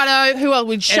 Righto, who else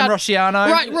would shut? Rosciano.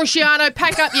 Right, Rosciano,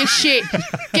 pack up your shit.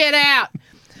 Get out.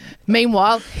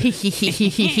 Meanwhile, we're We're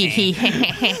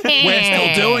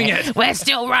still doing it. We're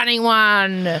still running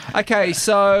one. Okay,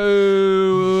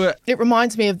 so It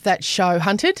reminds me of that show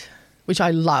Hunted, which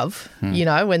I love. You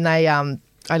know, when they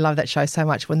I love that show so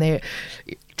much when they're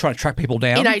trying to track people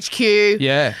down. in HQ.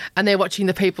 Yeah. And they're watching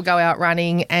the people go out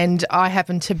running. And I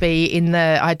happened to be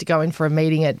I had to go in for a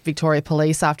meeting at Victoria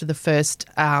Police after the first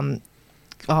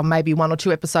maybe 1 or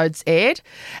 2 episodes aired,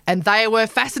 and they were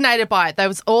fascinated by it. That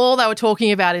was all they were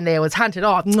talking about in there was Hunted.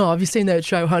 Oh, no, have you seen that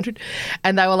show Hunted?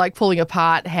 And they were like pulling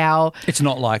apart how It's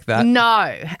not like that.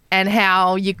 no, and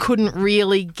how you couldn't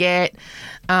really get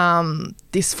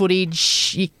this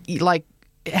footage, like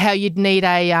how you'd need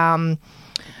a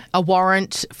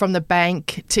warrant from the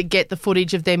bank to get the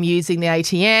footage of them using the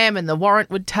ATM, and the warrant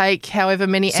would take however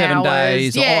many 7 hours.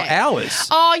 days or hours.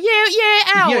 Oh,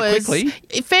 yeah, You hours. get it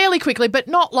quickly. Fairly quickly, but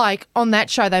not like on that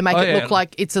show they make it yeah. look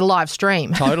like it's a live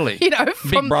stream. Totally. You know,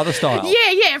 Big Brother style.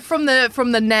 Yeah, from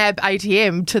the NAB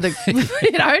ATM to the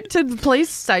to the police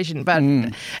station, but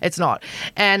it's not.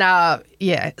 And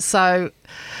so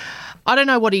I don't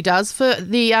know what he does for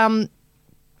the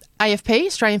AFP,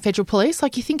 Australian Federal Police.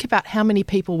 Like, you think about how many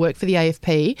people work for the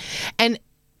AFP, and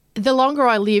the longer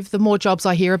I live, the more jobs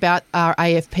I hear about are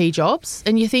AFP jobs.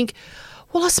 And you think,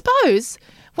 well, I suppose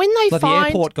when they Like find the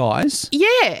airport guys.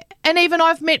 yeah, and even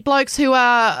I've met blokes who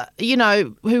are,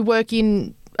 who work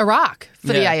in Iraq for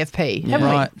the AFP, haven't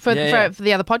Right. we? For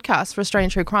the other podcast, for Australian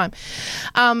True Crime.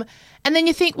 And then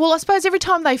you think, well, I suppose every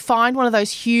time they find one of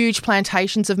those huge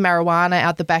plantations of marijuana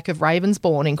out the back of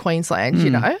Ravensbourne in Queensland,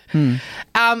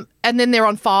 and then they're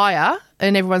on fire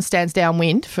and everyone stands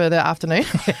downwind for the afternoon.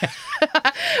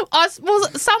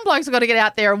 Some blokes have got to get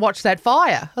out there and watch that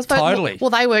fire. I suppose, Totally.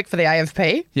 Well, they work for the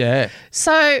AFP. Yeah.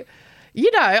 So, I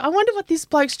wonder what this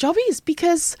bloke's job is,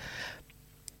 because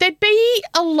there'd be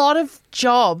a lot of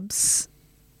jobs.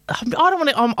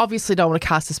 I obviously don't want to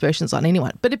cast aspersions on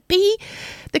anyone, but it'd be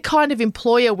the kind of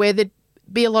employer where there'd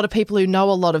be a lot of people who know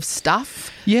a lot of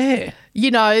stuff. Yeah.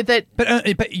 That.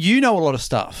 But you know a lot of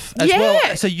stuff as Yeah.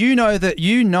 well. So you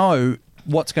know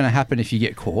what's going to happen if you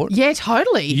get caught. Yeah,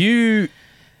 totally. You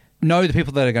know the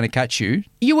people that are going to catch you.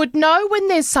 You would know when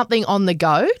there's something on the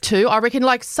go too. I reckon,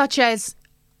 like, such as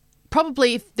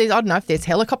probably if there's, I don't know if there's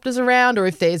helicopters around or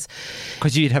if there's.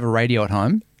 Because you'd have a radio at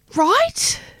home.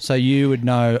 Right. So you would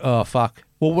know, oh, fuck.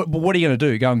 Well, what are you going to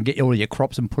do? Go and get all your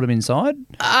crops and put them inside?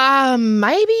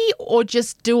 Maybe, or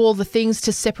just do all the things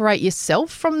to separate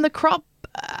yourself from the crop.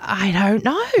 I don't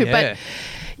know. Yeah.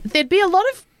 But there'd be a lot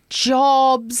of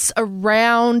jobs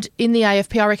around in the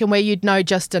AFP, I reckon, where you'd know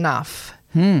just enough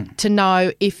to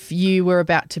know if you were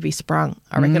about to be sprung,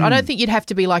 I reckon. I don't think you'd have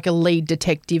to be like a lead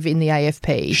detective in the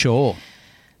AFP Sure.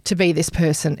 to be this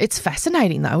person. It's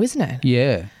fascinating though, isn't it?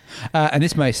 Yeah. And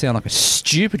this may sound like a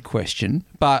stupid question,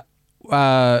 but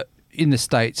in the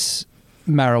States,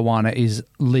 marijuana is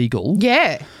legal.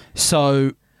 Yeah.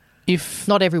 So if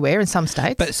Not everywhere, in some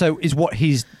states. But so is what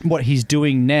he's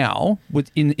doing now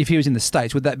if he was in the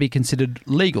States, would that be considered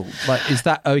legal? Like, is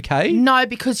that okay? no,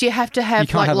 because you have to have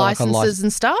can't like have, like, a licenses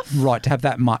and stuff. Right, to have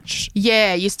that much.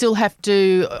 Yeah, you still have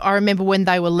to. I remember when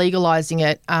they were legalising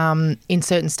it in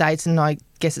certain states, and I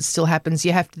guess it still happens,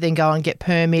 you have to then go and get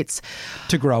permits.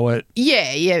 To grow it.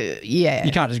 Yeah.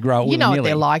 You can't just grow it You know what willy-nilly.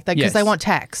 they're like, because Yes. they want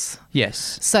tax.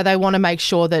 Yes. So they want to make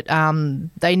sure that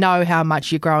they know how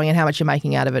much you're growing and how much you're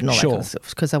making out of it and all that kind of stuff,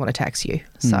 because they want to tax you.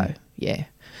 So, yeah.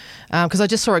 Because I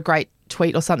just saw a great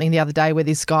tweet or something the other day where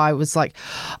this guy was like,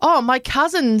 oh, my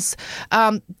cousin's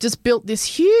just built this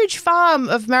huge farm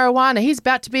of marijuana. He's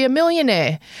about to be a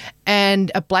millionaire.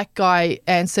 And a black guy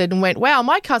answered and went, wow,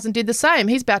 my cousin did the same.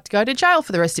 He's about to go to jail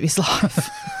for the rest of his life.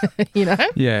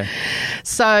 Yeah.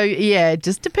 So, yeah, it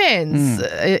just depends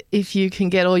if you can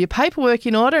get all your paperwork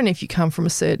in order, and if you come from a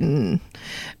certain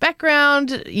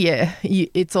background,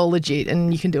 it's all legit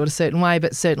and you can do it a certain way,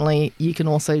 but certainly you can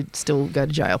also still go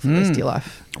to jail for the rest of your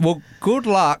life. Well, good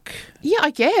luck. Yeah, I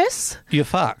guess. You're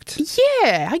fucked.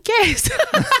 Yeah, I guess.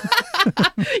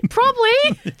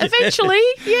 Probably. Eventually,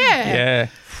 yeah. Yeah.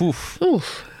 Oof.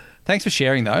 Oof. Thanks for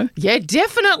sharing, though. Yeah,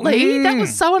 definitely. That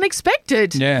was so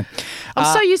unexpected. Yeah.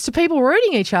 I'm so used to people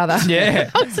rooting each other. Yeah.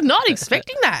 I was not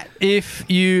expecting that. If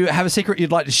you have a secret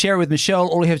you'd like to share with Meshel,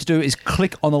 all you have to do is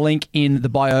click on the link in the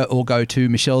bio or go to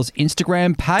Michelle's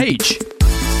Instagram page.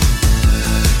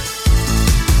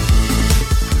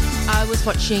 I was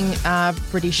was watching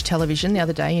British television the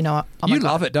other day. You know, You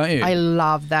love it, don't you? I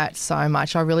love that so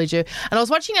much. I really do. And I was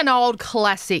watching an old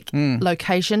classic,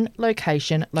 Location. You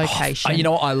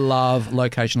know what? I love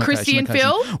Location. Christy and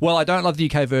Phil? Well, I don't love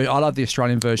the UK version. I love the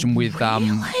Australian version with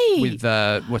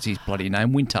what's his bloody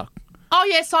name? Winter. Oh,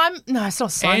 yes, it's not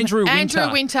Simon. Andrew Winter.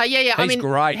 Andrew Winter, yeah. He's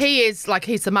great. He is,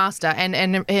 he's the master,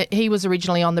 and he was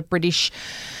originally on the British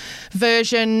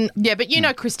version. Yeah, but you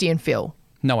know Christy and Phil.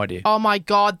 No idea. Oh, my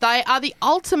God. They are the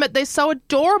ultimate. They're so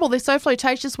adorable. They're so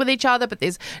flirtatious with each other, but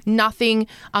there's nothing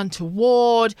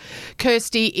untoward.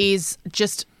 Kirsty is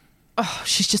just... Oh,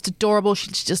 she's just adorable.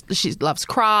 She loves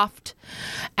craft,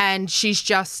 and she's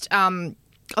just...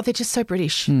 they're just so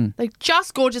British. They're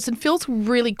just gorgeous, and Phil's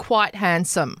really quite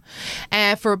handsome.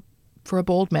 For a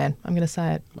bald man, I'm going to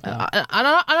say it.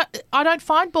 I don't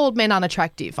find bald men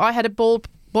unattractive. I had a bald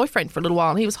boyfriend for a little while,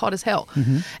 and he was hot as hell.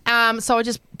 So I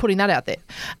just putting that out there.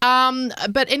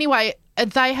 But anyway,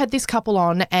 they had this couple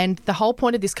on, and the whole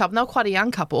point of this couple, they were quite a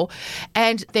young couple,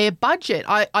 and their budget,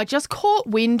 I just caught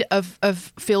wind of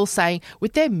Phil saying,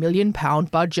 with their £1 million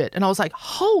budget. And I was like,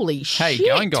 holy shit. How you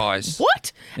going, guys?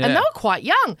 What? Yeah. And they were quite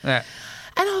young. Yeah.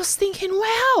 And I was thinking,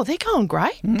 wow, they're going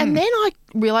great. And then I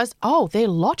realised, they're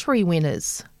lottery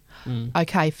winners.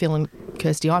 Okay, Phil and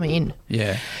Kirsty, I'm in.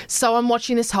 Yeah. So I'm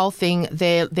watching this whole thing.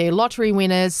 They're lottery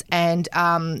winners, and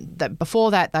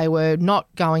before that they were not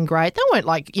going great. They weren't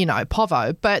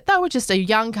povo, but they were just a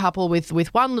young couple with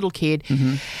one little kid.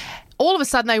 All of a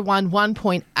sudden they won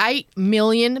 £1.8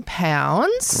 million.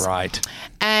 Right.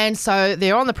 And so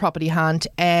they're on the property hunt,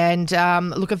 and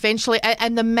eventually,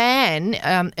 and the man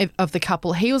of the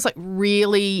couple, he was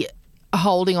really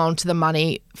holding on to the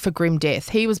money for grim death.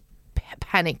 He was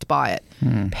panicked by it,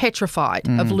 petrified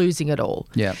of losing it all.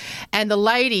 Yeah. And the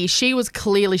lady, she'd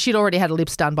already had her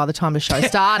lips done by the time the show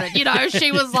started.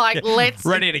 She was like, let's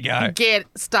ready to go. Get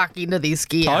stuck into this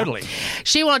gear. Totally.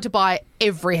 She wanted to buy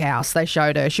every house they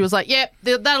showed her. She was like, yep,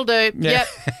 that'll do. Yeah. Yep.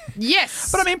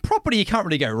 Yes. But I mean, property, you can't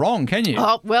really go wrong, can you?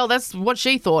 Oh, well, that's what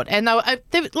she thought. And they were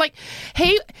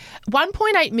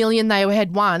 $1.8 million they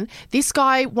had won. This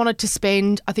guy wanted to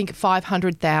spend, I think,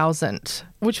 $500,000,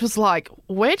 which was like,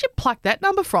 where'd you pluck that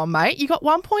number from, mate? You got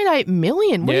 $1.8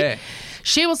 million. Yeah.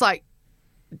 She was like,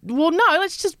 well, no,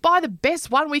 let's just buy the best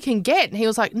one we can get. And he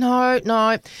was like, no.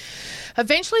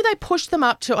 Eventually they pushed them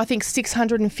up to, I think,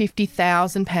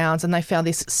 £650,000, and they found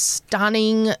this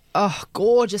stunning,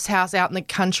 gorgeous house out in the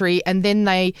country. And then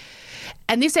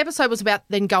this episode was about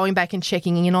then going back and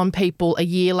checking in on people a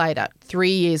year later, 3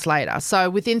 years later. So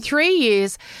within 3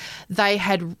 years, they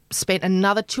had spent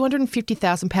another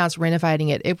 £250,000 renovating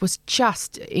it. It was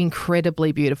just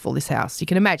incredibly beautiful, this house. You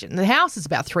can imagine. The house is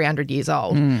about 300 years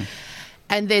old.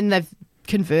 And then they've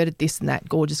converted this and that.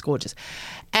 Gorgeous, gorgeous.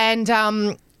 And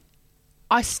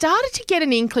I started to get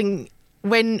an inkling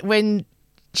when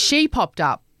she popped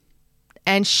up,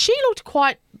 and she looked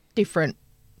quite different.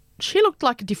 She looked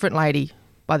like a different lady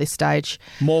by this stage.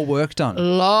 More work done. A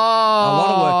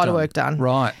lot of work done.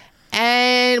 Right.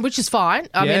 And which is fine.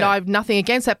 I mean, I have nothing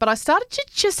against that, but I started to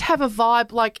just have a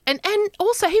vibe and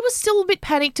also he was still a bit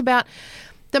panicked about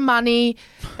the money,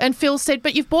 and Phil said,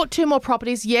 but you've bought 2 more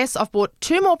properties. Yes, I've bought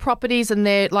 2 more properties, and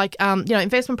they're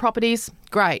investment properties.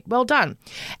 Great, well done.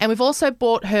 And we've also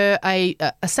bought her a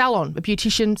salon, a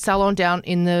beautician salon down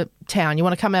in the town. You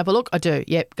want to come and have a look? I do.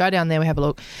 Yep, go down there, we have a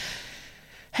look.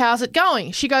 How's it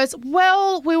going? She goes,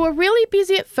 well, we were really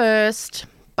busy at first,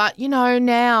 but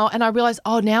now, and I realised,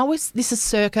 this is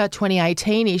circa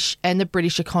 2018-ish, and the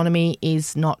British economy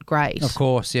is not great. Of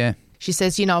course, yeah. She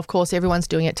says, of course, everyone's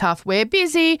doing it tough. We're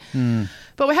busy,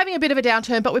 but we're having a bit of a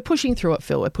downturn, but we're pushing through it,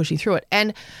 Phil. We're pushing through it.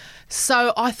 And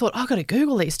so I thought, I've got to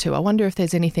Google these two. I wonder if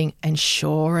there's anything. And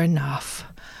sure enough,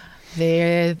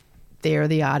 there are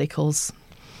the articles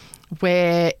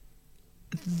where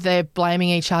they're blaming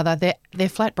each other. They're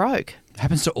flat broke.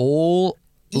 Happens to all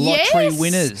lottery Yes.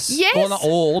 winners. Yes. Well, not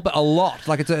all, but a lot.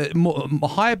 Like it's a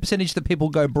higher percentage that people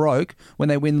go broke when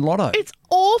they win lotto. It's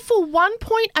awful.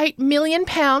 £1.8 million.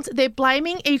 They're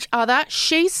blaming each other.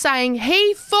 She's saying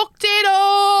he fucked it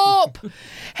up.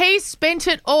 He spent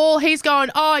it all. He's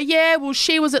going, oh, yeah, well,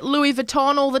 she was at Louis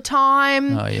Vuitton all the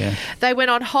time. Oh, yeah. They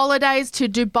went on holidays to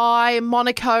Dubai,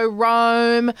 Monaco,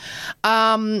 Rome.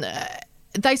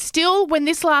 They still, when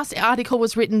this last article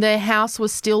was written, their house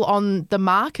was still on the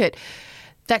market,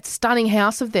 that stunning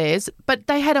house of theirs, but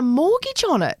they had a mortgage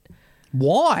on it.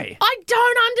 Why? I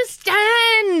don't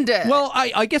understand. Well,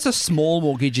 I guess a small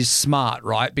mortgage is smart,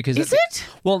 right? Because Is it?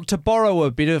 Well, to borrow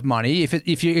a bit of money,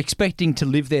 if you're expecting to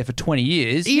live there for 20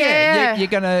 years, Yeah. you're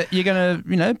gonna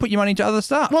put your money into other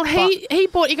stuff. Well, he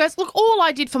goes, look, all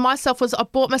I did for myself was I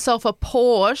bought myself a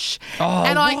Porsche. Oh,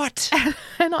 and what?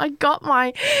 And I got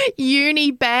my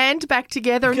uni band back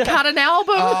together and cut an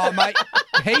album. Oh, mate,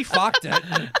 he fucked it.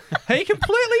 He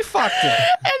completely fucked it.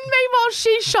 And meanwhile,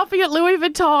 she's shopping at Louis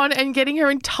Vuitton and getting her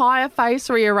entire face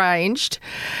rearranged.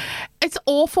 It's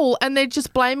awful, and they're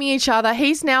just blaming each other.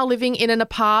 He's now living in an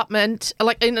apartment,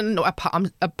 like in an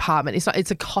apartment.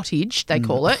 It's a cottage, they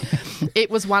call it.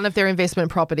 It was one of their investment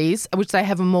properties, which they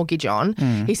have a mortgage on.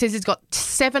 He says he's got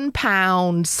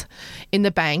 £7 in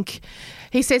the bank.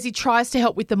 He says he tries to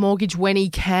help with the mortgage when he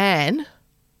can.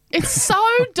 It's so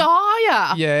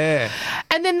dire. Yeah.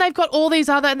 And then they've got all these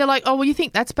other, and they're like, oh, well, you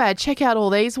think that's bad? Check out all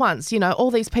these ones. You know, all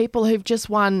these people who've just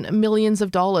won millions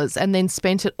of dollars and then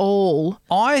spent it all.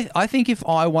 I think if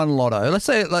I won Lotto,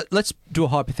 let's do a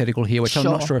hypothetical here, which I'm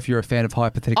not sure if you're a fan of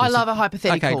hypotheticals. I love a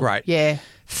hypothetical. Okay, great. Yeah.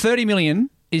 30 million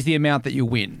is the amount that you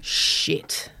win.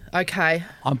 Shit. Okay.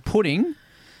 I'm putting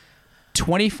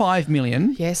 25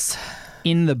 million Yes.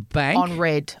 in the bank. On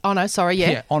red. Oh, no, sorry, yeah.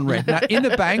 Yeah, on red. Now, in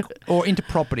the bank or into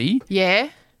property Yeah.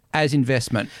 as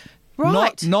investment.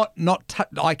 Right.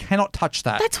 I cannot touch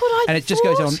that. That's what I And it just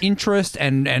goes thought. on interest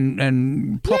and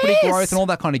property Yes. growth and all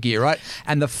that kind of gear, right?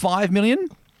 And the 5 million,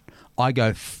 I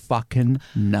go fucking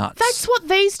nuts. That's what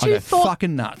these I two go thought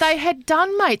fucking nuts. they had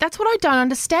done, mate. That's what I don't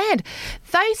understand.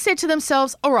 They said to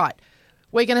themselves, all right,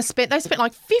 we're going to spend, they spent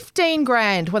like 15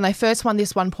 grand when they first won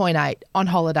this 1.8 on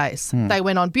holidays. They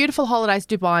went on beautiful holidays,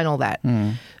 Dubai and all that.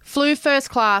 Flew first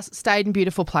class, stayed in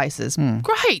beautiful places.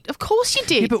 Great. Of course you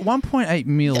did. Yeah, but 1.8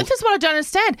 mil. That's just what I don't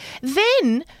understand.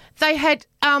 Then they had,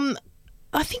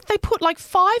 I think they put like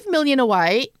 5 million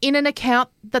away in an account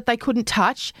that they couldn't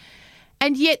touch,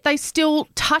 and yet they still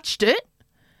touched it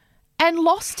and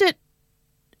lost it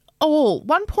all.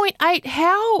 1.8,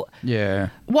 how? Yeah.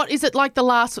 What is it like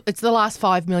it's the last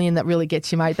 5 million that really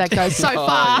gets you, mate. That goes so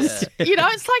fast. Yeah. You know,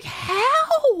 it's like,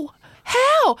 how?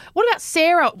 How? What about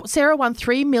Sarah? Sarah won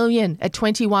 3 million at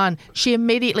 21. She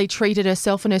immediately treated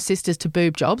herself and her sisters to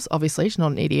boob jobs. Obviously, she's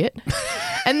not an idiot.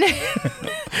 And then,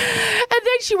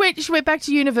 she went back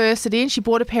to university and she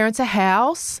bought her parents a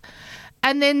house.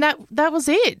 And then that was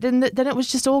it. Then it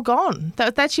was just all gone.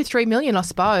 That's your 3 million, I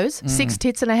suppose. 6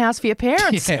 tits and a house for your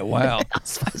parents. Yeah, wow. I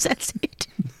suppose that's it.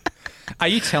 Are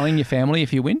you telling your family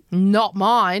if you win? Not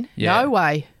mine. Yeah. No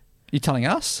way. You telling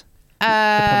us?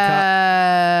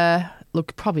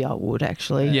 Look, probably I would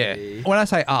actually. Yeah. When I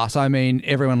say us, I mean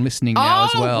everyone listening now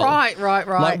as well. Right.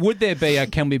 Like, would there be a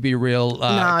Can We Be Real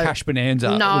cash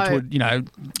bonanza? No. Which would, Do you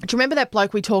remember that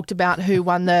bloke we talked about who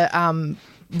won the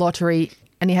lottery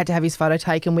and he had to have his photo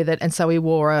taken with it, and so he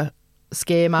wore a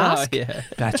scare mask? Oh, yeah.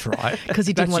 That's right. 'Cause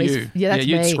he didn't That's want his- you. yeah, that's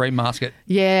you'd me. scream mask it.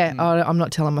 Yeah, I'm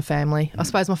not telling my family. I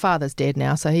suppose my father's dead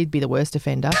now, so he'd be the worst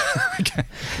offender.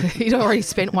 He'd already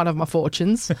spent one of my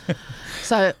fortunes.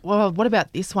 So, well, what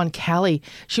about this one, Callie?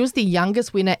 She was the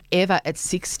youngest winner ever at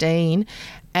 16,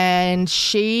 and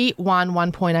she won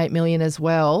 1.8 million as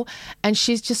well. And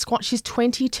she's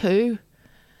 22,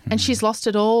 and she's lost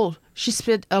it all. She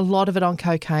spent a lot of it on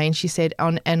cocaine, she said,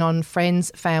 on friends,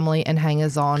 family, and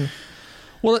hangers-on.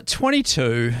 Well, at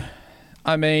 22,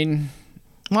 I mean...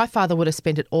 My father would have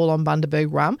spent it all on Bundaberg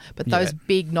rum, but those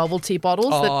big novelty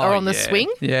bottles that are on the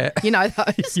swing, you know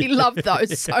those. He loved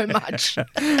those so much.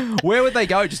 Where would they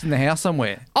go? Just in the house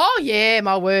somewhere? Oh yeah,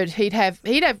 my word. He'd have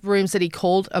rooms that he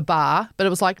called a bar, but it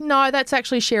was like, no, that's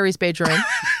actually Sherry's bedroom,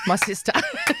 my sister.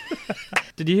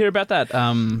 Did you hear about that?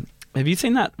 Have you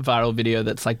seen that viral video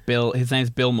that's like Bill, his name's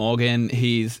Bill Morgan,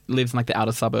 lives in like the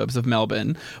outer suburbs of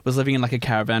Melbourne, was living in like a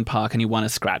caravan park and he won a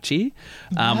scratchy,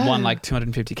 won like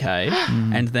 250k.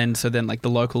 And then like the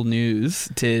local news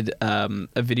did a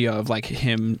video of like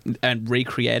him and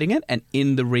recreating it, and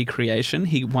in the recreation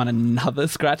he won another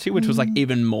scratchy, which was like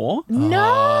even more.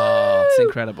 No! It's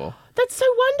incredible. That's so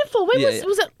wonderful. When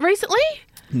was it recently?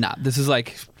 Nah, this is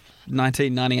like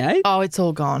 1998. Oh, it's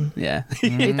all gone. Yeah.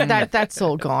 That's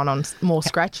all gone on more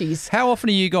scratchies. How often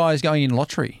are you guys going in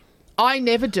lottery? I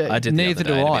never do. I did. Neither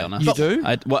the other do day, I. To be honest. You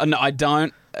do? No, I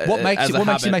don't. What makes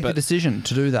you make but the decision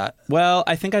to do that? Well,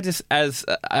 I think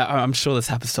I'm sure this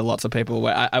happens to lots of people,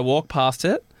 where I walk past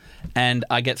it and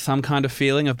I get some kind of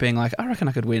feeling of being like, I reckon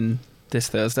I could win this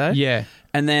Thursday. Yeah.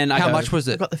 And then How much was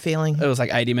I've it? got the feeling. It was like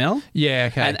 80 mil. Yeah,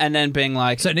 okay. And then being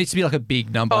like, so it needs to be like a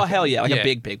big number. oh hell yeah, like a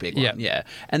big one. Yeah.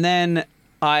 And then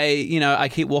I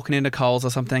keep walking into Coles or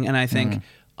something, and I think,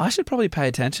 I should probably pay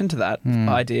attention to that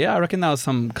idea. I reckon that was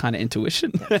some kind of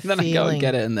intuition. Then I go and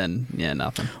get it and then,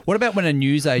 nothing. What about when a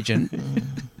newsagent,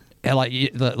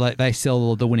 like they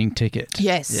sell the winning ticket?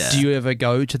 Yes. Yeah. Do you ever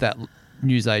go to that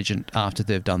newsagent after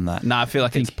they've done that? No, I feel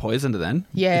like it's poised then.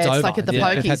 Yeah, it's over. like at the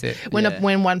Yeah. pokies.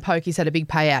 When one pokie's had a big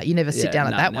payout, you never sit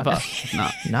down at that never. one. No.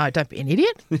 No, don't be an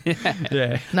idiot.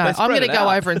 Yeah. No, Let's I'm spread going to it go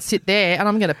out. over and sit there and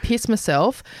I'm going to piss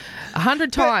myself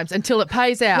 100 times until it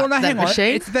pays out. Well, no, that hang on.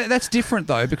 machine. That's different,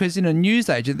 though, because in a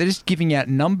newsagent, they're just giving out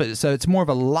numbers, so it's more of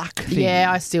a luck thing.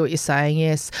 Yeah, I see what you're saying,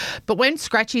 yes. But when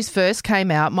Scratchies first came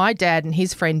out, my dad and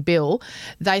his friend Bill,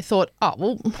 they thought, oh,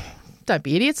 well, don't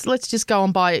be idiots. Let's just go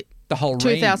and buy The whole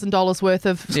ream. $2,000 worth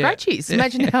of Scratchies.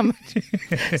 Imagine how much.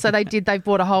 So they did. They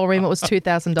bought a whole ream. It was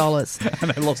 $2,000.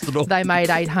 And they lost it all. They made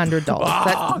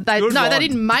 $800. They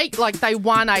didn't make, like, they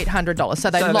won $800. So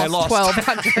they lost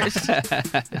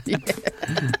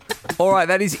 $1,200. All right,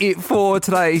 that is it for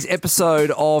today's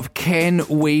episode of Can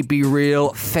We Be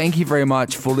Real? Thank you very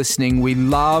much for listening. We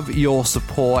love your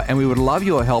support and we would love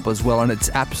your help as well. And it's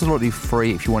absolutely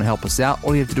free if you want to help us out.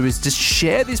 All you have to do is just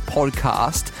share this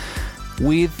podcast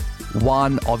with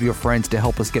one of your friends to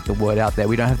help us get the word out there.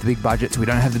 We don't have the big budgets. We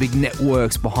don't have the big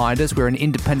networks behind us. We're an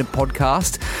independent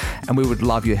podcast and we would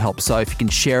love your help. So if you can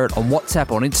share it on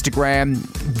WhatsApp, on Instagram,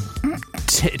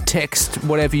 text,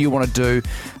 whatever you want to do,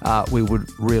 we would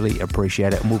really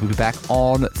appreciate it. And we'll be back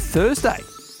on Thursday.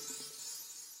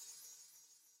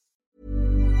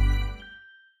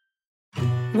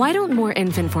 Why don't more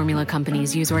infant formula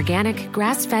companies use organic,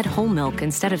 grass-fed whole milk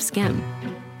instead of skim?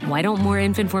 Why don't more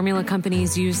infant formula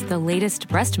companies use the latest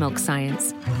breast milk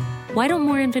science? Why don't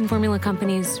more infant formula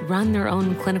companies run their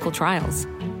own clinical trials?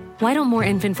 Why don't more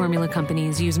infant formula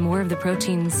companies use more of the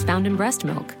proteins found in breast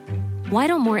milk? Why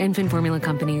don't more infant formula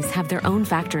companies have their own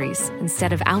factories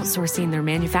instead of outsourcing their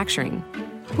manufacturing?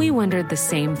 We wondered the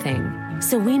same thing.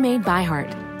 So we made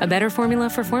ByHeart, a better formula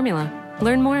for formula.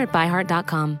 Learn more at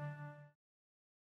byheart.com.